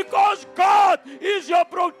fear, because God is your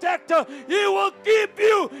protector. He will keep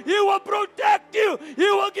you. He will protect you. He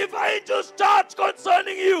will give angels charge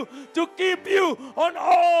concerning you to keep you on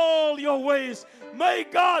all your ways. May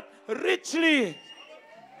God richly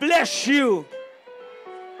bless you.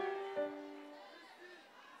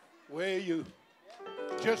 Where are you?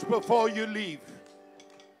 Just before you leave,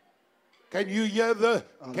 can you hear the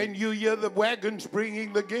wagons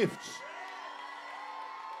bringing the gifts?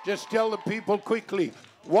 Just tell the people quickly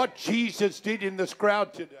what Jesus did in this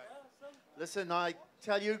crowd today. Listen, I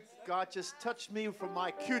tell you, God just touched me from my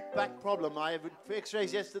acute back problem. I had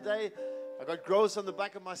x-rays yesterday. I got growths on the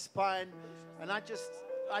back of my spine, and I just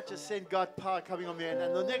sent God power coming on me,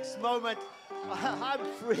 and the next moment I'm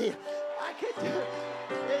free. I can do it.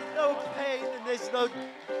 There's no pain and there's no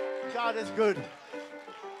God is good.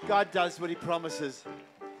 God does what he promises.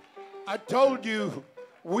 I told you,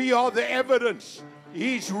 we are the evidence.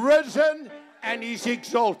 He's risen and he's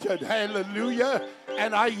exalted. Hallelujah.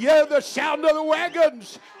 And I hear the sound of the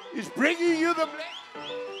wagons. He's bringing you the blessing.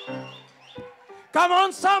 Come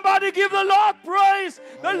on, somebody give the Lord praise.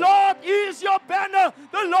 The Lord is your banner.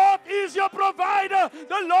 The Lord is your provider.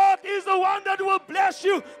 The Lord is the one that will bless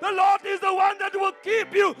you. The Lord is the one that will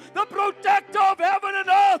keep you. The protector of heaven and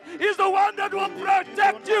earth is the one that will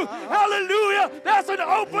protect you. Hallelujah. There's an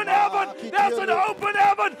open heaven. There's an open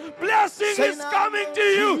heaven. Blessing is coming to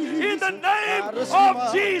you in the name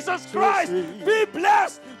of Jesus Christ. Be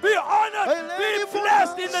blessed. Be honored. Be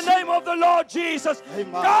blessed in the name of the Lord Jesus.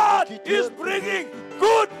 God is bringing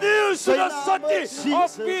good news to the city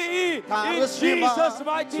of PE in Jesus'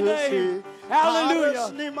 mighty name. Hallelujah.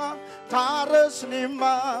 Taras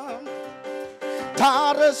niemand.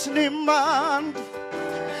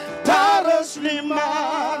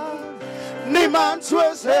 Niemand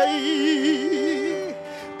soos hy.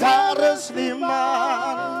 Daar is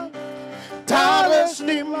niemand.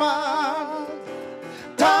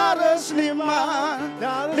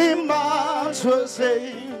 Niemand soos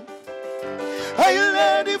hy. Hy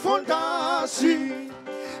lê die fondasie.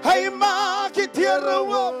 Hy maak die deure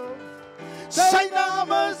oop. Sy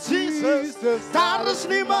naam is Jesus. Daar is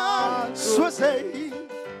niemand soos hy.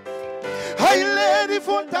 Hy lê die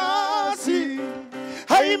fondasie.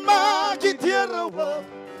 Hy maak die deure oop.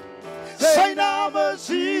 Sy naam is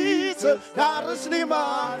Jesus. Daar is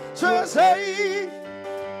niemand soos hy.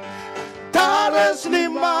 Daar is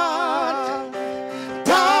niemand.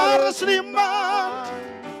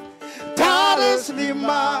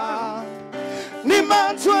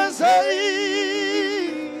 Niemand soos hy.